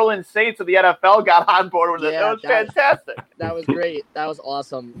New Orleans Saints of the NFL got on board with it. That was fantastic. That was great. That was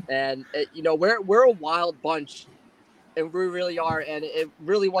awesome. And we're a wild bunch, and we really are. And it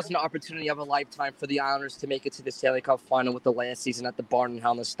really was an opportunity of a lifetime for the Islanders to make it to the Stanley Cup final with the last season at the Barn, and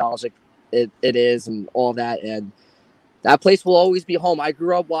how nostalgic it is and all that. And that place will always be home. I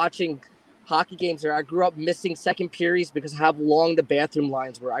grew up watching hockey games there. I grew up missing second periods because of how long the bathroom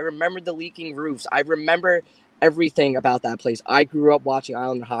lines were. I remember the leaking roofs. I remember everything about that place. I grew up watching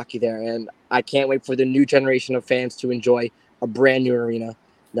Islander hockey there, and I can't wait for the new generation of fans to enjoy a brand new arena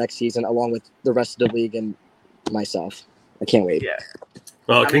next season along with the rest of the league and myself. I can't wait. Yeah.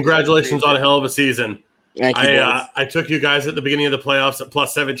 Well, congratulations on a hell of a season. Thank you, I took you guys at the beginning of the playoffs at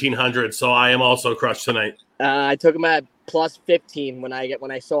plus 1,700, so I am also crushed tonight. I took them at plus 15 when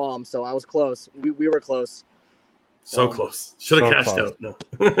I saw them, so I was close. We were close. So close. Should have cashed out. No.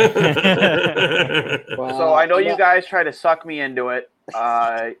 Well, so I know you guys try to suck me into it.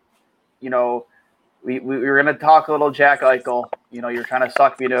 We were going to talk a little Jack Eichel. You're trying to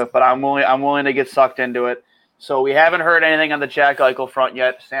suck me into it, but I'm willing to get sucked into it. So we haven't heard anything on the Jack Eichel front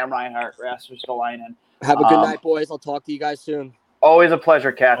yet. Sam Reinhart, Rasmus Stalainen. Have a good night, boys. I'll talk to you guys soon. Always a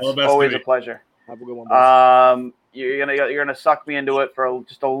pleasure, Cats. Always a pleasure. Have a good one, boys. You're gonna suck me into it for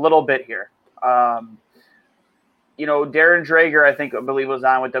just a little bit here. Darren Drager, I believe was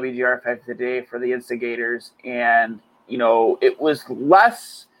on with WGR5 today for the Instigators, and it was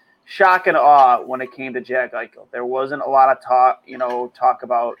less shock and awe when it came to Jack Eichel. There wasn't a lot of talk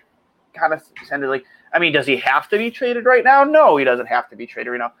about kind of tended does he have to be traded right now? No, he doesn't have to be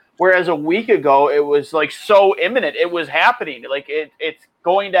traded right now. Whereas a week ago, it was so imminent. It was happening. It's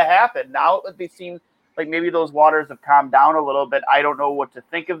going to happen. Now it seems like maybe those waters have calmed down a little bit. I don't know what to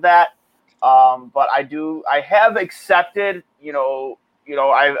think of that. But I have accepted,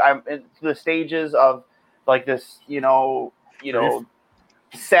 I'm in the stages of this,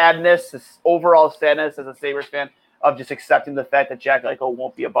 sadness, this overall sadness as a Sabres fan of just accepting the fact that Jack Eichel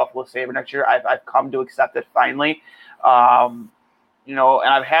won't be a Buffalo Sabre next year. I've come to accept it finally. And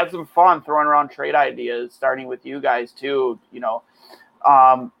I've had some fun throwing around trade ideas, starting with you guys too.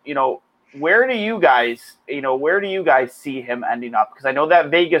 Where do you guys see him ending up? Because I know that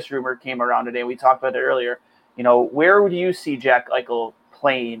Vegas rumor came around today. We talked about it earlier. Where would you see Jack Eichel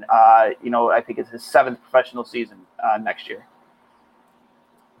playing? I think it's his 7th professional season next year.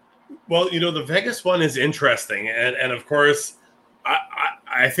 Well, the Vegas one is interesting. And of course,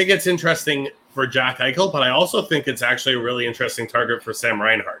 I think it's interesting for Jack Eichel, but I also think it's actually a really interesting target for Sam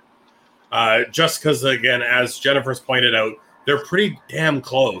Reinhart. Just because, again, as Jennifer's pointed out, they're pretty damn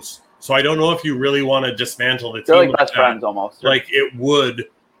close. So I don't know if you really want to dismantle the team. They're like best friends almost. Like it would.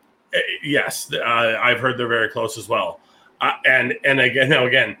 Yes, I've heard they're very close as well. And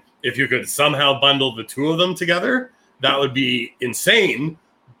again, if you could somehow bundle the two of them together, that would be insane.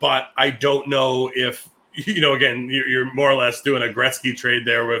 But I don't know if, again, you're more or less doing a Gretzky trade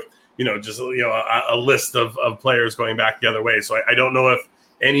there with, a list of players going back the other way. So I don't know if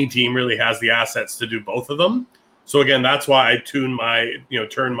any team really has the assets to do both of them. So again, that's why I turn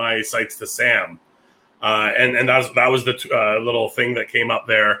my sights to Sam. And that was the little thing that came up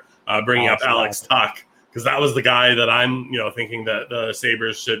there, bringing up Alex Tuch, because that was the guy that I'm, thinking that the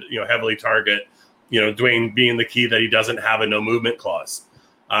Sabres should, heavily target, Dwayne being the key that he doesn't have a no movement clause.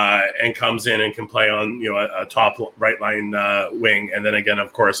 And comes in and can play on, a top right line wing. And then again,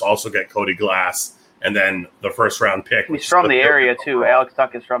 of course, also get Cody Glass and then the first round pick. He's from the area too. Alex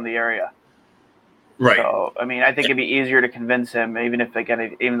Tuch is from the area. Right. So, I think it'd be easier to convince him, even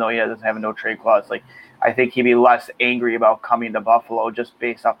though he doesn't have a no trade clause. Like, I think he'd be less angry about coming to Buffalo just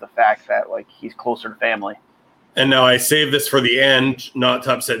based off the fact that, he's closer to family. And now I save this for the end, not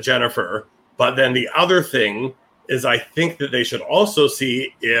to upset Jennifer. But then the other thing is I think that they should also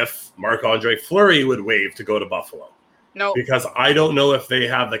see if Marc-Andre Fleury would waive to go to Buffalo. No. Because I don't know if they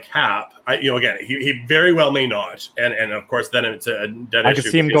have the cap. Again, he very well may not. And of course, then it's a dead issue. I could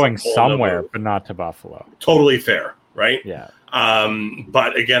see him going somewhere, but not to Buffalo. Totally fair, right? Yeah.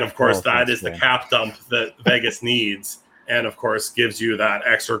 But again, of course, that is the cap dump that Vegas needs. And of course, gives you that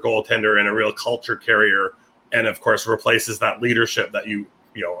extra goaltender and a real culture carrier. And of course, replaces that leadership that you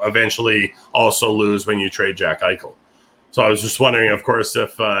eventually also lose when you trade Jack Eichel. So I was just wondering, of course,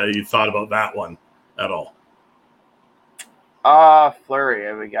 if you thought about that one at all.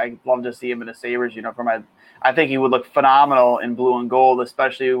 Fleury. I'd love to see him in a Sabres uniform. I think he would look phenomenal in blue and gold,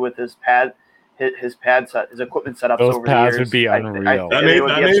 especially with his pad set, his equipment setups Those over the pads years. would be unreal. That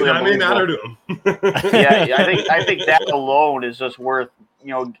may matter to him. Yeah, I think that alone is just worth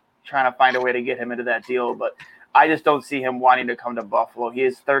trying to find a way to get him into that deal. But I just don't see him wanting to come to Buffalo. He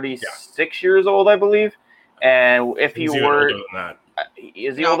is 36 years old, I believe. And if he were,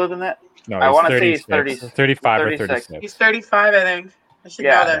 is he older than that? No, I want to say he's 35 or 36. He's 35, I think. I should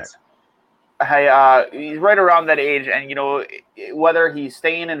know that. He's right around that age, and whether he's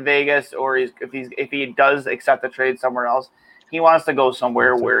staying in Vegas or if he does accept the trade somewhere else, he wants to go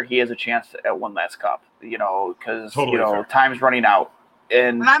somewhere where he has a chance at one last cup. Because time's running out,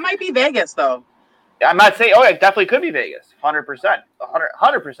 and that might be Vegas, though. I'm not saying. Oh, it definitely could be Vegas. 100%,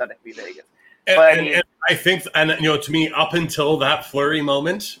 100% it could be Vegas. But and I think, to me, up until that Fleury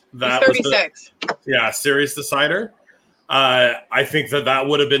moment, that he's 36. Was series decider. I think that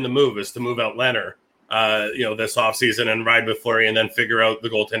would have been the move, is to move out Leonard, this offseason and ride with Fleury and then figure out the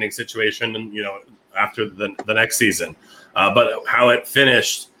goaltending situation and, after the next season. But how it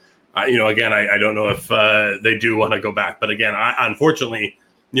finished, again, I don't know if they do want to go back. But again, unfortunately,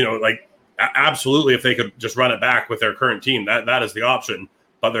 absolutely, if they could just run it back with their current team, that is the option.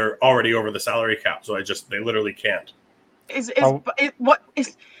 But they're already over the salary cap, so they literally can't.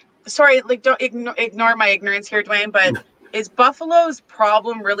 Sorry, don't ignore my ignorance here, Dwayne, but is Buffalo's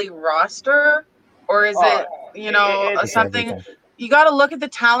problem really roster, or is it something? Everything. You got to look at the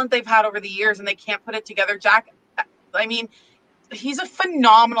talent they've had over the years, and they can't put it together. Jack, he's a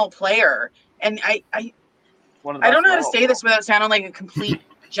phenomenal player, and I don't know how to say this without sounding like a complete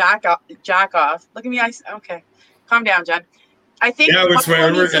jack off. Look at me, okay, calm down, Jen. I think Buffalo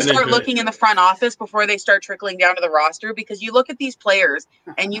needs to start looking in the front office before they start trickling down to the roster, because you look at these players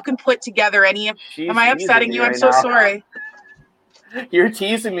and you can put together any of. Am I upsetting you? I'm so sorry. You're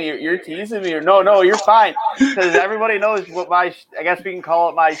teasing me. No, you're fine. Because everybody knows what I guess we can call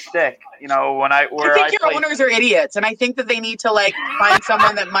it my shtick. I think your owners are idiots, and I think that they need to find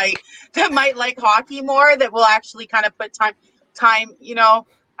someone that might like hockey more, that will actually kind of put time.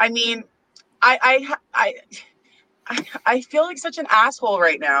 I feel like such an asshole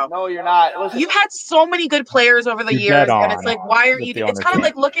right now. No, you're not. Listen, You've had so many good players over the You're years, dead and it's on like, why aren't with you? the It's kind of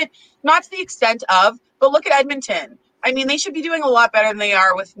ownership. like, look at, not to the extent of, but look at Edmonton. I mean, they should be doing a lot better than they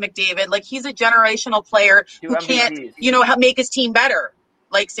are with McDavid. Like, he's a generational player Two who can't, MVPs. you know, make his team better,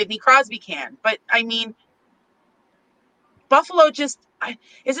 like Sidney Crosby can. But I mean, Buffalo just,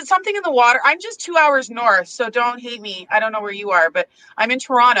 is it something in the water? I'm just 2 hours north, so don't hate me. I don't know where you are, but I'm in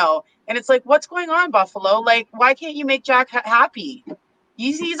Toronto, and it's like, what's going on, Buffalo? Like, why can't you make Jack happy?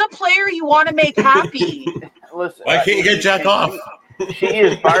 He's a player you want to make happy. Listen, Why can't you get Jack off? She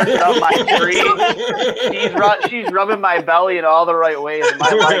is barking up my tree. She's rubbing my belly in all the right ways. And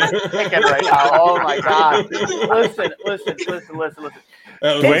my mind is ticking right now. Oh my God! Listen.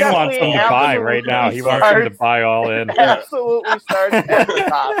 Dwayne wants him to buy right now. He wants him to buy all in. Absolutely starts at the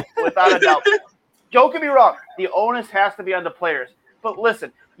top, without a doubt. Don't get me wrong. The onus has to be on the players. But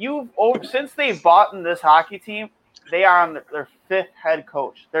listen, since they've bought in this hockey team, they are on their 5th head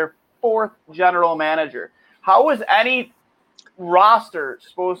coach, their 4th general manager. How is any roster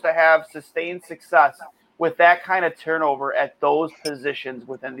supposed to have sustained success with that kind of turnover at those positions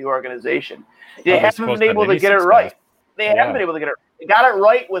within the organization? They haven't been able to get it right. They haven't been able to get it right. They got it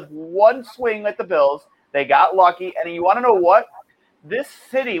right with one swing at the Bills. They got lucky. And you want to know what? This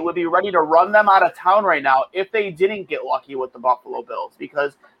city would be ready to run them out of town right now if they didn't get lucky with the Buffalo Bills,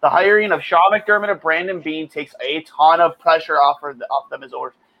 because the hiring of Sean McDermott and Brandon Beane takes a ton of pressure off them as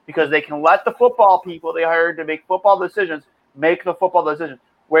owners, because they can let the football people they hired to make football decisions make the football decision.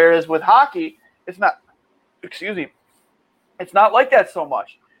 Whereas with hockey, it's not like that so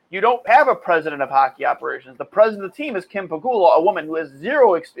much. You don't have a president of hockey operations. The president of the team is Kim Pegula, a woman who has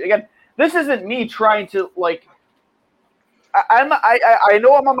zero experience. Again, this isn't me trying to, like, I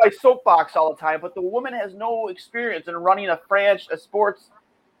know I'm on my soapbox all the time, but the woman has no experience in running a sports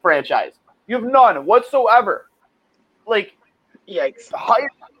franchise. You have none whatsoever. Like, yikes. Hire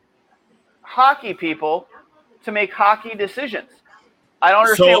hockey people to make hockey decisions. I don't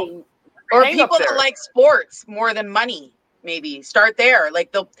understand. Or people that like sports more than money. Maybe start there.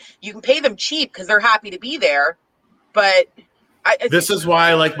 Like, you can pay them cheap because they're happy to be there, but this is why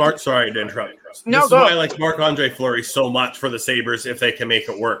I like Mark. Sorry to interrupt. This is why I like Marc-Andre Fleury so much for the Sabres if they can make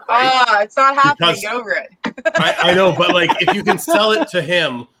it work. Right? It's not happening. Get over it. I know, but like if you can sell it to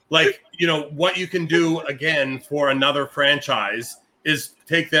him, like, you know, what you can do again for another franchise is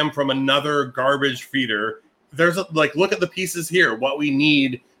take them from another garbage feeder. There's look at the pieces here. What we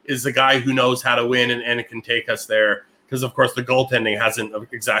need is a guy who knows how to win and it can take us there. Because, of course, the goaltending hasn't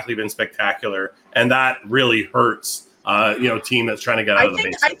exactly been spectacular, and that really hurts, team that's trying to get out of the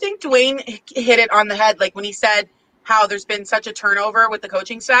basement. I think Dwayne hit it on the head, like when he said how there's been such a turnover with the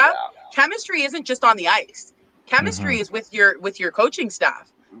coaching staff. Yeah. Chemistry isn't just on the ice. Chemistry is with your coaching staff.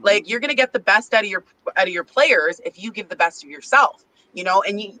 Like, you're going to get the best out of your players if you give the best of yourself, you know,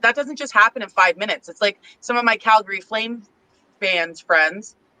 and that doesn't just happen in 5 minutes. It's like some of my Calgary Flame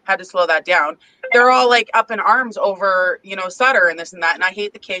friends had to slow that down. They're all like up in arms over, you know, Sutter and this and that. And I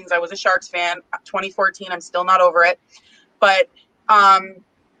hate the Kings. I was a Sharks fan 2014. I'm still not over it. But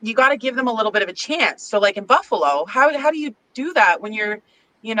you got to give them a little bit of a chance. So like in Buffalo, how do you do that when you're,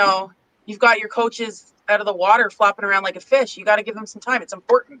 you know, you've got your coaches out of the water flopping around like a fish? You got to give them some time. It's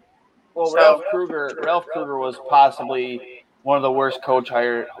important. Well, Ralph Kruger was possibly one of the worst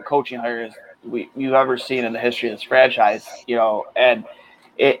coaching hires you've ever seen in the history of this franchise, you know, and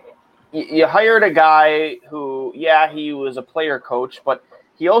you hired a guy who, he was a player coach, but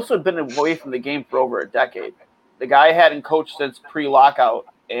he also had been away from the game for over a decade. The guy hadn't coached since pre-lockout,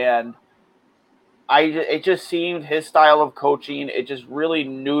 and it just seemed his style of coaching, it just really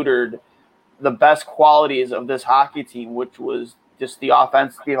neutered the best qualities of this hockey team, which was just the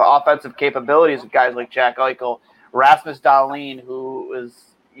offensive capabilities of guys like Jack Eichel, Rasmus Dahlin, who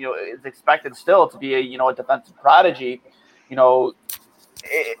is expected still to be a defensive prodigy. You know,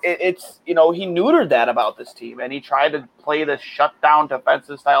 it's he neutered that about this team, and he tried to play this shutdown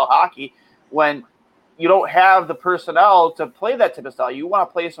defensive style hockey when you don't have the personnel to play that type of style. You want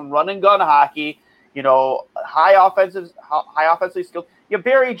to play some run and gun hockey, you know, high offensive skills. You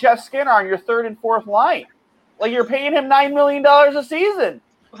bury Jeff Skinner on your third and fourth line, like you're paying him $9 million a season.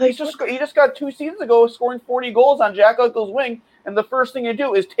 He just got 2 seasons ago scoring 40 goals on Jack Eichel's wing, and the first thing you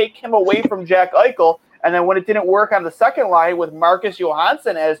do is take him away from Jack Eichel. And then when it didn't work on the second line with Marcus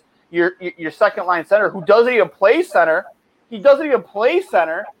Johansson as your second line center, who doesn't even play center, you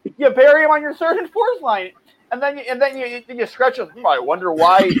bury him on your third and fourth line, and then you scratch him. I wonder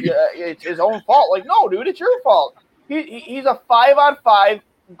why it's his own fault. Like, no, dude, it's your fault. He's a 5-on-5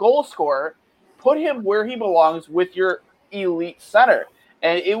 goal scorer. Put him where he belongs with your elite center.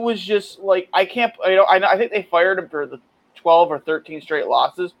 And it was just like, I think they fired him for the 12 or 13 straight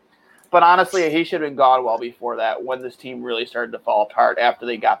losses. But honestly, he should have been gone well before that, when this team really started to fall apart after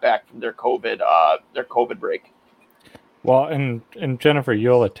they got back from their COVID break. Well, and Jennifer,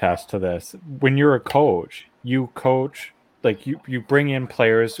 you'll attest to this. When you're a coach, you coach, like you bring in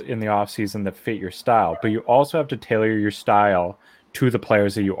players in the offseason that fit your style, but you also have to tailor your style to the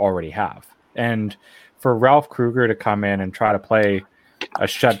players that you already have. And for Ralph Krueger to come in and try to play a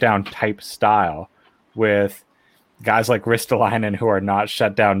shutdown type style with guys like Ristolainen, who are not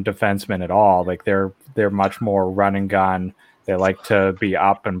shutdown defensemen at all, like they're much more run and gun. They like to be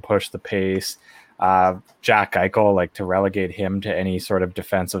up and push the pace. Jack Eichel, like to relegate him to any sort of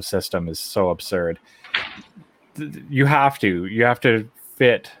defensive system is so absurd. You have to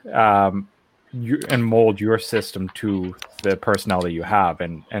fit and mold your system to the personnel that you have.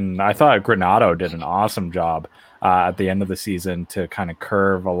 And I thought Granato did an awesome job at the end of the season to kind of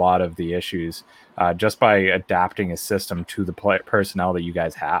curve a lot of the issues just by adapting his system to the personnel that you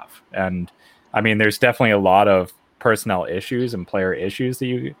guys have. And I mean, there's definitely a lot of personnel issues and player issues that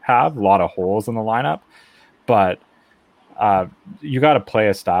you have, a lot of holes in the lineup, but you got to play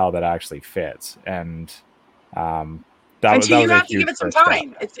a style that actually fits. And you have to give it some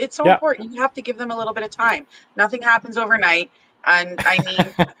time. It's so important. You have to give them a little bit of time. Nothing happens overnight. And I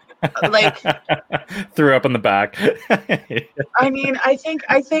mean, like, threw up in the back. I mean, I think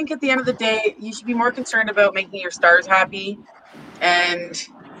at the end of the day, you should be more concerned about making your stars happy. And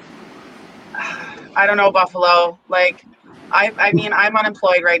I don't know, Buffalo. Like, I mean, I'm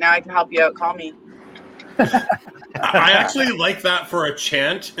unemployed right now. I can help you out. Call me. I actually like that for a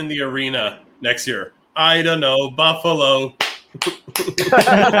chant in the arena next year. I don't know, Buffalo.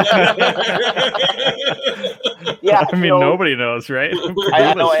 Yeah, I mean, nobody knows, right?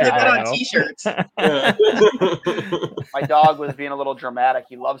 I know. Get that on T-shirts. My dog was being a little dramatic.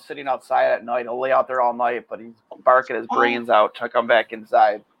 He loves sitting outside at night. He'll lay out there all night, but he's barking his brains out to come back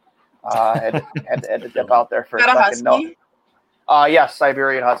inside. Had to dip out there for a second. Husky? No. Yes,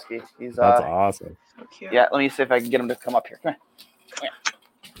 Siberian Husky. He's that's awesome. So cute. Yeah, let me see if I can get him to come up here. Come here.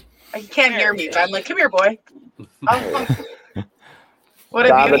 He can't hear me, but I'm like, come here, boy. What a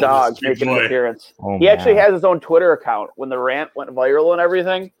Don the beauty. dog making an appearance. Oh, he actually has his own Twitter account. When the rant went viral and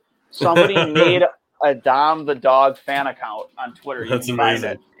everything, somebody made a Dom the dog fan account on Twitter. That's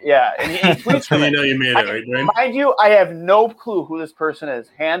amazing. Yeah, and he tweets from it. You know you made it, right, Dwayne? Mind you, I have no clue who this person is.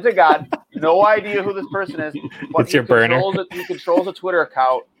 Hand to God, no idea who this person is. But It's your burner. He controls a Twitter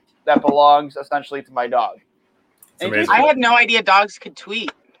account that belongs essentially to my dog. Amazing. I had no idea dogs could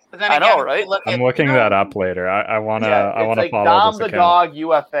tweet. But then I again, know, right? I'm looking that up later. I want to. I want to like follow Dom this the account. Dog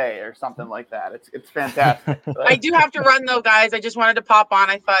UFA or something like that. It's fantastic. I do have to run though, guys. I just wanted to pop on.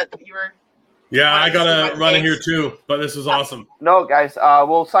 I thought you were. Yeah, I gotta run in here too, but this is awesome. No, guys,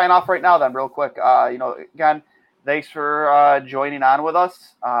 we'll sign off right now then, real quick. Again, thanks for joining on with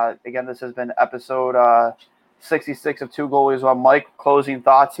us. Again, this has been episode 66 of Two Goalies, One Mic. Closing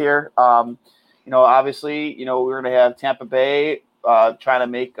thoughts here. Obviously, we're going to have Tampa Bay trying to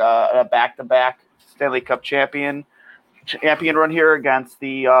make a back-to-back Stanley Cup champion run here against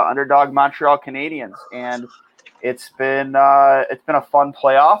the underdog Montreal Canadiens, and it's been a fun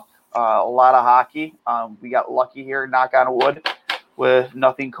playoff. A lot of hockey. We got lucky here, knock on wood, with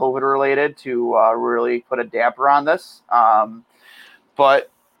nothing COVID related to really put a damper on this. But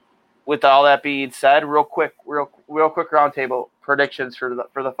with all that being said, real quick roundtable predictions for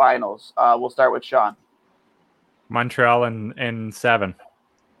the finals. We'll start with Sean. Montreal in 7.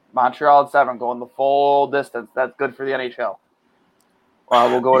 Montreal in 7, going the full distance. That's good for the NHL.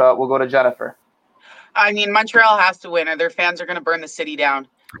 We'll go to Jennifer. I mean, Montreal has to win, or their fans are going to burn the city down.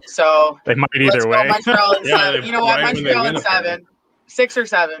 So they might either way. Montreal in 7. You know what? Montreal in 7, 6 or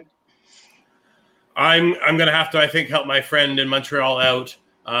 7. I'm gonna have to, I think, help my friend in Montreal out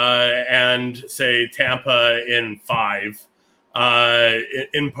and say Tampa in 5.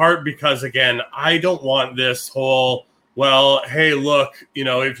 In part because, again, I don't want this whole, well, hey, look,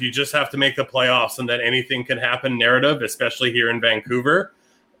 if you just have to make the playoffs and then anything can happen narrative, especially here in Vancouver,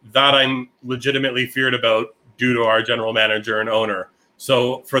 that I'm legitimately feared about due to our general manager and owner.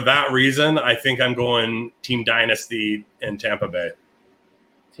 So for that reason, I think I'm going Team Dynasty in Tampa Bay.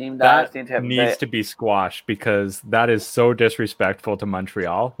 Team Dynasty in Tampa Bay needs to be squashed because that is so disrespectful to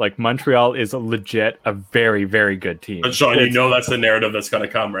Montreal. Like, Montreal is a very, very good team. But Sean, that's the narrative that's going to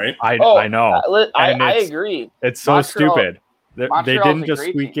come, right? I know. I agree. It's so stupid. They didn't just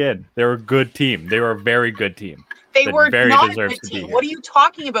squeak in. They were a good team. They were a very good team. They that were very not a deserves good to be team. here. What are you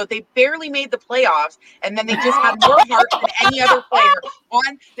talking about? They barely made the playoffs, and then they just had more heart than any other player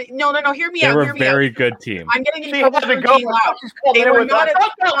on. No. Hear me They out. were Hear a me very out. good team. I'm getting in She trouble had to for go. being loud. She's coming They in were with not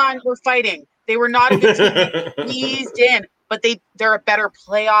that. a on. We're fighting. They were not a good team. They eased in, but they're a better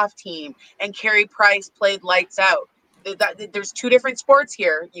playoff team. And Carey Price played lights out. There's two different sports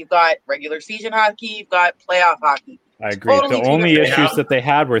here. You've got regular season hockey. You've got playoff hockey. I agree. Totally The two only different issues things. that they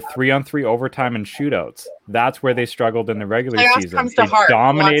had were 3-on-3 overtime and shootouts. That's where they struggled in the regular Playoffs season. comes to They heart.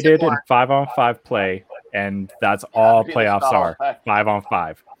 dominated in Lots 5-on-5 play, and that's all Beat the playoffs stall are. effect.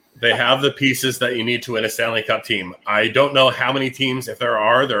 5-on-5. They have the pieces that you need to win a Stanley Cup team. I don't know how many teams, if there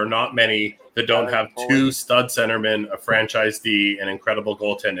are not many that don't have two stud centermen, a franchise D, and incredible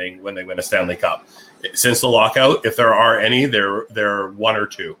goaltending when they win a Stanley Cup. Since the lockout, if there are any, they're one or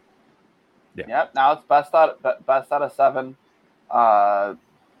two. Yep. Now it's best out of 7.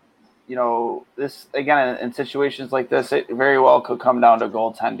 This again in situations like this, it very well could come down to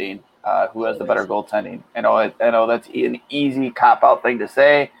goaltending. Who has the better goaltending? I know that's an easy cop out thing to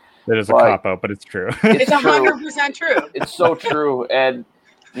say. It is a cop out, but it's true. It's 100% true. It's so true, and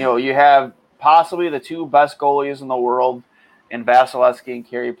you have possibly the two best goalies in the world in Vasilevsky and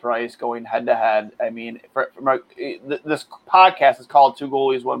Carey Price going head to head. I mean, this podcast is called Two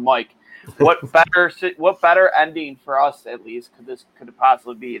Goalies, One Mic. What better ending for us, at least, could it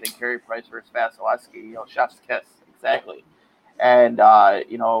possibly be than Carey Price versus Vasilevsky? Chef's kiss, exactly. And a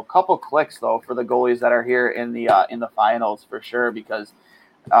couple clicks though for the goalies that are here in the finals for sure, because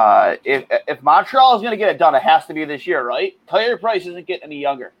if Montreal is going to get it done, it has to be this year, right? Carey Price isn't getting any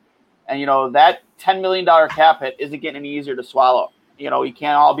younger, and that $10 million cap hit isn't getting any easier to swallow. You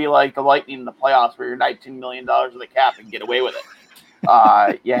can't all be like the Lightning in the playoffs where you're $19 million of the cap and get away with it.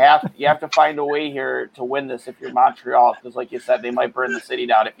 You have to find a way here to win this if you're Montreal, because like you said, they might burn the city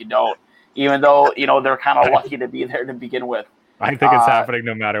down if you don't, even though they're kind of lucky to be there to begin with. I think it's happening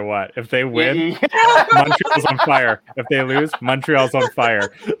no matter what. If they win, Montreal's on fire. If they lose, Montreal's on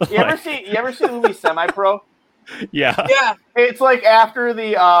fire. You ever see the movie Semi-Pro? Yeah. Yeah. It's like after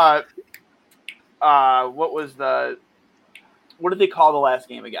the what did they call the last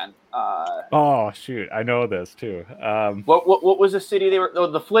game again? Oh shoot, I know this too. What was the city they were?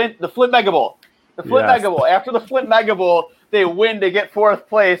 The Flint Mega Bowl. The Flint Mega Bowl. After the Flint Mega Bowl, they win to get 4th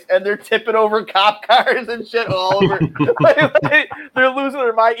place, and they're tipping over cop cars and shit all over. They're losing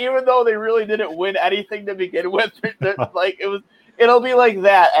their mind, even though they really didn't win anything to begin with. It'll be like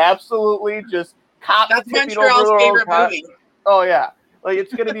that. Absolutely, just cops. That's tipping Montreal's over favorite cars. movie. Oh yeah.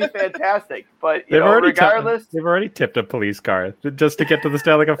 It's going to be fantastic, but They've already tipped a police car just to get to the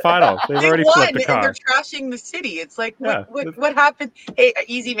Stanley Cup final. They've already flipped a car. And they're trashing the city. It's like, what happened? Hey,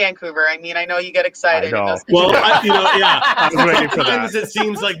 easy Vancouver. I mean, I know you get excited. Well, sometimes it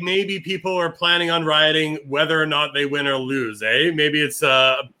seems like maybe people are planning on rioting whether or not they win or lose. Maybe it's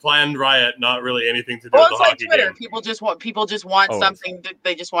a planned riot, not really anything to do with the it's like hockey Twitter. game. People just want something.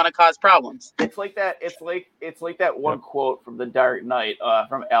 They just want to cause problems. It's like that. It's like that one quote from The Dark Knight.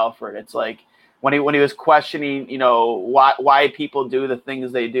 From Alfred, it's like when he was questioning, why people do the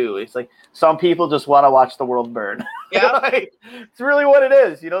things they do. It's like some people just want to watch the world burn. Yeah, it's really what it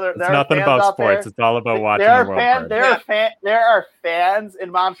is. It's nothing about sports. It's all about watching the world burn. There are fans in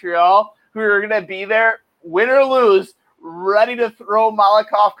Montreal who are going to be there, win or lose, ready to throw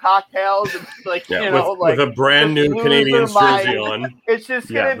Molotov cocktails and with a brand new Canadian jersey on. It's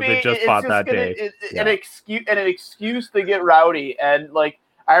just gonna be an excuse to get rowdy. And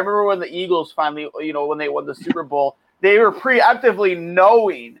I remember when the Eagles finally, when they won the Super Bowl, they were preemptively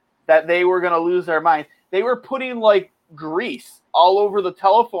knowing that they were gonna lose their minds. They were putting grease all over the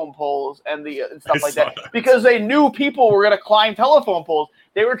telephone poles and stuff like that because they knew people were gonna climb telephone poles.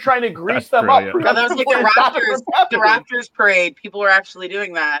 They were trying to grease them up. That was like the Raptors parade. People were actually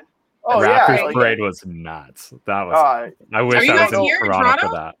doing that. The Raptors parade was nuts. That was. I wish I was in Toronto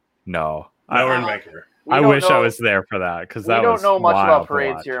for that. No, we're in Vancouver. I wish I was there for that because that was. We don't know much about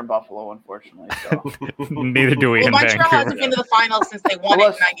parades here in Buffalo, unfortunately. So. Neither do we in Montreal Vancouver. hasn't been to the finals since they won it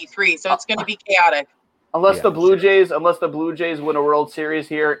in '93, so it's going to be chaotic. Unless the Blue Jays win a World Series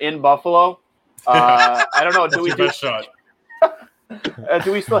here in Buffalo, I don't know. Do we do? Shot.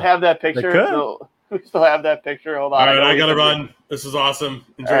 Do we still have that picture? No, we still have that picture. Hold on. All right, I gotta run. This is awesome.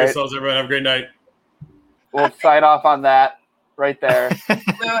 Enjoy yourselves, everyone. Have a great night. We'll sign off on that right there.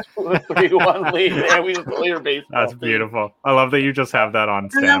 3-1 lead. And we just saw your baseball. That's beautiful. I love that you just have that on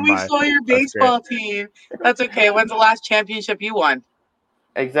standby. And then we saw your baseball team. That's okay. When's the last championship you won?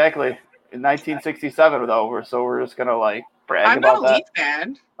 Exactly. In 1967, though. So we're just gonna brag about that. I'm not a Leaf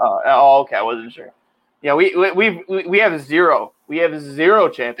fan. Oh, okay. I wasn't sure. Yeah, we have zero. We have 0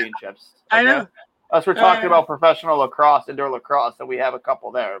 championships. Okay? I know. Unless we're talking about professional lacrosse, indoor lacrosse, and we have a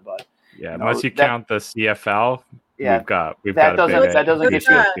couple there, but yeah, unless you count the CFL, yeah, we've got that doesn't get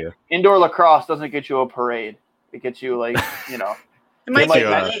you indoor lacrosse doesn't get you a parade. It gets you like it might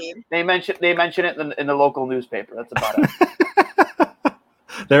get paid. They mention it in the local newspaper. That's about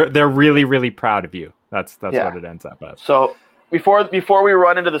it. They're really, really proud of you. That's what it ends up as. So before we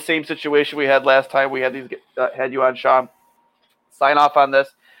run into the same situation we had last time, we had had you on, Sean. Sign off on this.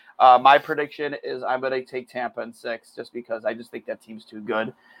 My prediction is I'm going to take Tampa in 6 just because I just think that team's too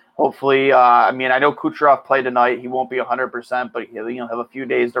good. Hopefully, I know Kucherov played tonight. He won't be 100%, but he'll have a few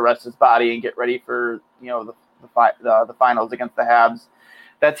days to rest his body and get ready for the finals against the Habs.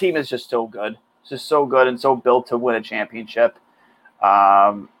 That team is just so good. It's just so good and so built to win a championship.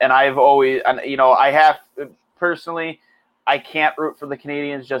 And I've always, I have personally, I can't root for the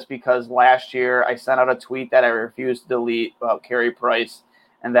Canadians just because last year I sent out a tweet that I refused to delete about Carey Price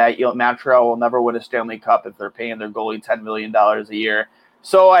and that Montreal will never win a Stanley Cup if they're paying their goalie $10 million a year.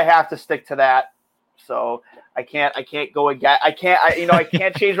 So I have to stick to that. So I can't go again. I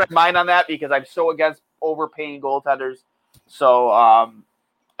can't change my mind on that because I'm so against overpaying goaltenders. So, and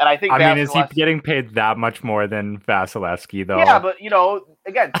I think is he getting paid that much more than Vasilevsky though? Yeah, but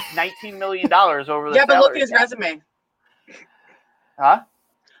again, $19 million over the. Yeah, but look at his resume. Huh?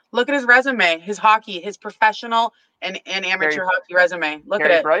 Look at his resume, his hockey, his professional and amateur hockey resume. Look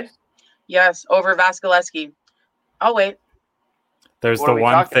at it. Price? Yes, over Vasilevsky. Oh wait. There's the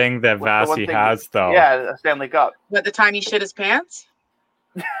one thing that Vasi has though. Yeah, a Stanley Cup. At the time he shit his pants?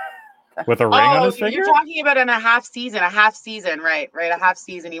 With a ring on his finger? You're talking about in a half season, right? A half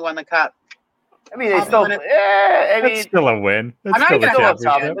season he won the cup. I mean, it's still a win. I'm not even going to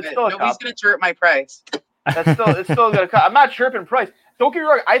nobody's going to chirp my price. It's still going to cut. I'm not chirping Price. Don't get me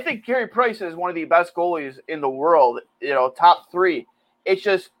wrong. I think Carey Price is one of the best goalies in the world. Top 3. It's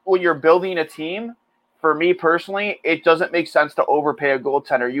just when you're building a team. For me personally, it doesn't make sense to overpay a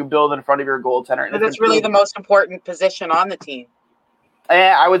goaltender. You build in front of your goaltender. But it's really the most important position on the team.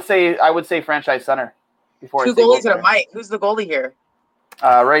 I would say franchise center. Before 2 goalies and a mic. Who's the goalie here?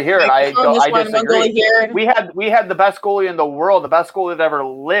 Right here, and I disagree. Here. We had the best goalie in the world, the best goalie that ever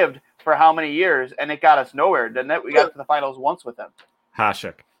lived for how many years, and it got us nowhere, didn't it? We got to the finals once with him.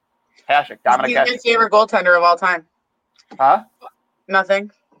 Hasek, Dominic Hasek. He's my favorite goaltender of all time. Huh?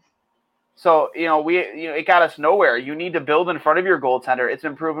 Nothing. So, it got us nowhere. You need to build in front of your goaltender. It's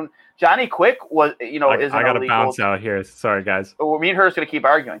been proven. Johnny Quick was, I got to bounce out here. Sorry, guys. Well, me and her is going to keep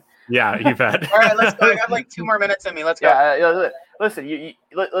arguing. Yeah, you bet. All right, let's go. I got like 2 more minutes in me. Let's go. Yeah, listen.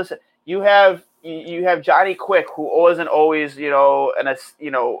 You have Johnny Quick, who wasn't always, a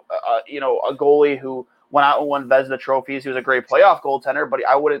goalie who went out and won Vezina trophies. He was a great playoff goaltender, but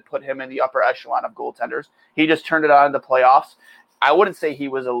I wouldn't put him in the upper echelon of goaltenders. He just turned it on in the playoffs. I wouldn't say he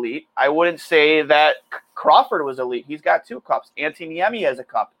was elite. I wouldn't say that Crawford was elite. He's got 2 cups. Antti Niemi has a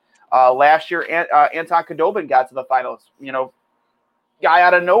cup. Last year, Anton Khudobin got to the finals. Guy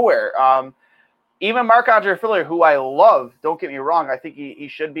out of nowhere. Even Marc-Andre Fleury, who I love, don't get me wrong, I think he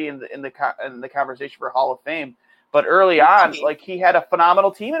should be in the conversation for Hall of Fame. But early on, he had a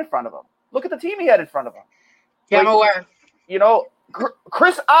phenomenal team in front of him. Look at the team he had in front of him. Yeah, I'm aware.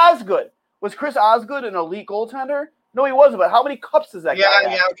 Chris Osgood. Was Chris Osgood an elite goaltender? No, he wasn't. But how many cups does that guy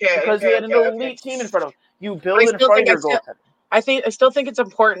have? Yeah, okay. Because he had an elite team in front of him. You build in front of your goaltender. I still think it's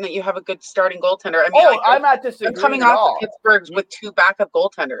important that you have a good starting goaltender. I mean, I'm not disagreeing. I'm coming off of Pittsburgh with 2 backup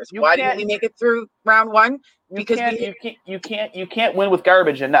goaltenders. Why didn't we make it through round 1? Because you can't win with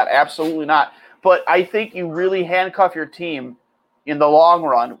garbage in that. Absolutely not. But I think you really handcuff your team in the long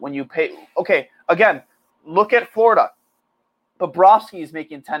run when you pay. Okay, again, look at Florida. Bobrovsky is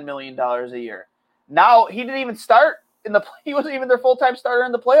making $10 million a year. Now he didn't even start he wasn't even their full-time starter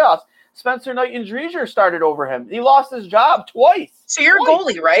in the playoffs. Spencer Knight and Driedger started over him. He lost his job twice. So you're a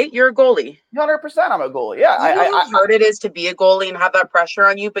goalie, right? You're a goalie. 100% I'm a goalie. Yeah. You know how hard it is to be a goalie and have that pressure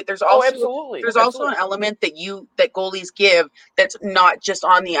on you, but there's also absolutely. An element that goalies give that's not just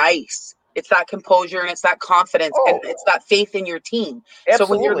on the ice. It's that composure and it's that confidence and it's that faith in your team. Absolutely. So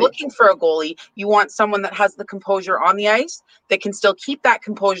when you're looking for a goalie, you want someone that has the composure on the ice that can still keep that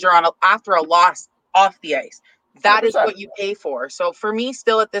composure after a loss off the ice. That 100%. Is what you pay for. So for me,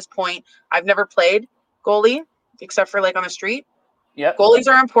 still at this point, I've never played goalie except for on the street. Yeah, goalies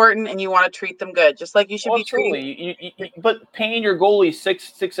are important, and you want to treat them good, just like you should be treated. But paying your goalie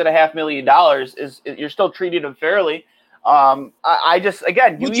 $6.5 million is you're still treating them fairly. I just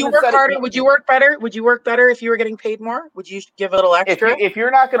would you work harder? Would you work better? Would you work better if you were getting paid more? Would you give a little extra? If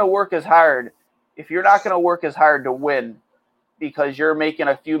you're not going to work as hard, to win, because you're making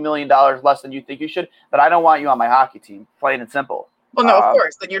a few $1 million less than you think you should, then I don't want you on my hockey team, plain and simple. Well, no, of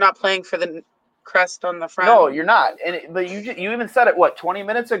course. Then you're not playing for the crest on the front. No, you're not. But you even said it 20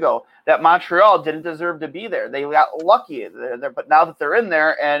 minutes ago that Montreal didn't deserve to be there. They got lucky, but now that they're in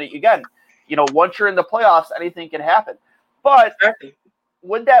there, and again, once you're in the playoffs, anything can happen. But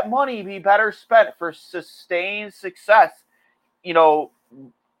would that money be better spent for sustained success?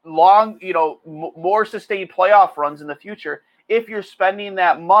 Long, more sustained playoff runs in the future if you're spending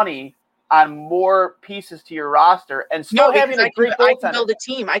that money on more pieces to your roster and still having a great goaltender. I can build a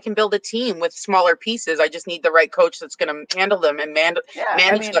team. I can build a team with smaller pieces. I just need the right coach that's going to handle them and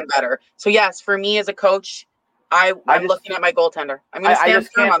manage them better. So yes, for me as a coach, I'm looking at my goaltender. I'm going to stand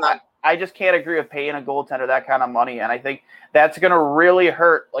firm on that. I just can't agree with paying a goaltender that kind of money, and I think that's going to really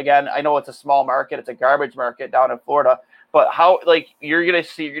hurt. Again, I know it's a small market, it's a garbage market down in Florida, but how you're going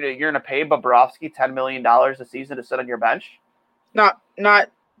to pay Bobrovsky $10 million a season to sit on your bench? No.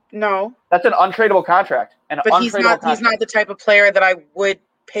 That's an untradeable contract. But he's not the type of player that I would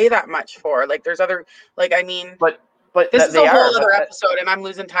pay that much for. There's other But this is a whole other episode, and I'm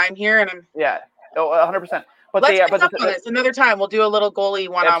losing time here, and I'm 100%. But let's pick up on this another time. We'll do a little goalie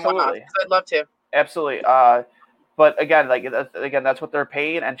one-on-one. I'd love to. Absolutely. But again, that's what they're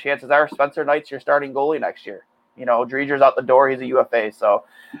paying, and chances are Spencer Knight's your starting goalie next year. Dreger's out the door; he's a UFA. So,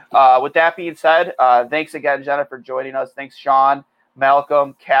 with that being said, thanks again, Jenna, for joining us. Thanks, Sean,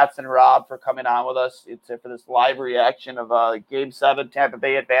 Malcolm, Katz, and Rob for coming on with us. It's for this live reaction of Game 7, Tampa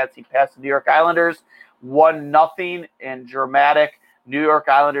Bay advancing past the New York Islanders, 1-0 in dramatic New York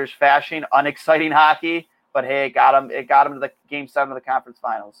Islanders fashion. Unexciting hockey, but hey, it got them to the Game 7 of the conference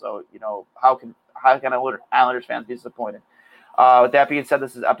finals. So how can Islanders fans be disappointed? With that being said,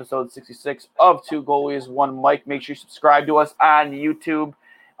 this is episode 66 of Two Goalies, One Mic. Make sure you subscribe to us on YouTube,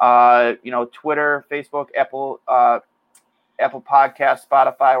 Twitter, Facebook, Apple Podcasts,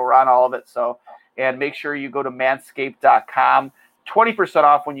 Spotify. We're on all of it. So, and make sure you go to manscaped.com. 20%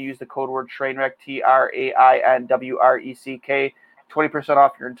 off when you use the code word Trainwreck, TRAINWRECK. 20%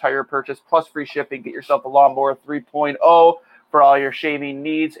 off your entire purchase plus free shipping. Get yourself a Lawnmower 3.0 for all your shaving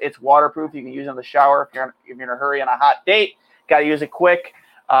needs. It's waterproof. You can use it in the shower if you're in a hurry on a hot date. Got to use it quick.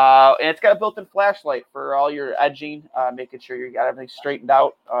 And it's got a built-in flashlight for all your edging, making sure you got everything straightened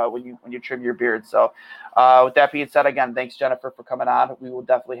out when you trim your beard. So with that being said, again, thanks, Jennifer, for coming on. We will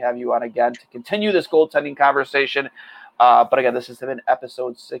definitely have you on again to continue this goaltending conversation. But again, this has been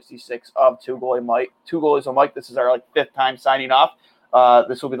episode 66 of Two Goalies on Mic. This is our 5th time signing off.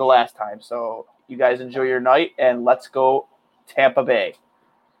 This will be the last time. So you guys enjoy your night, and let's go Tampa Bay.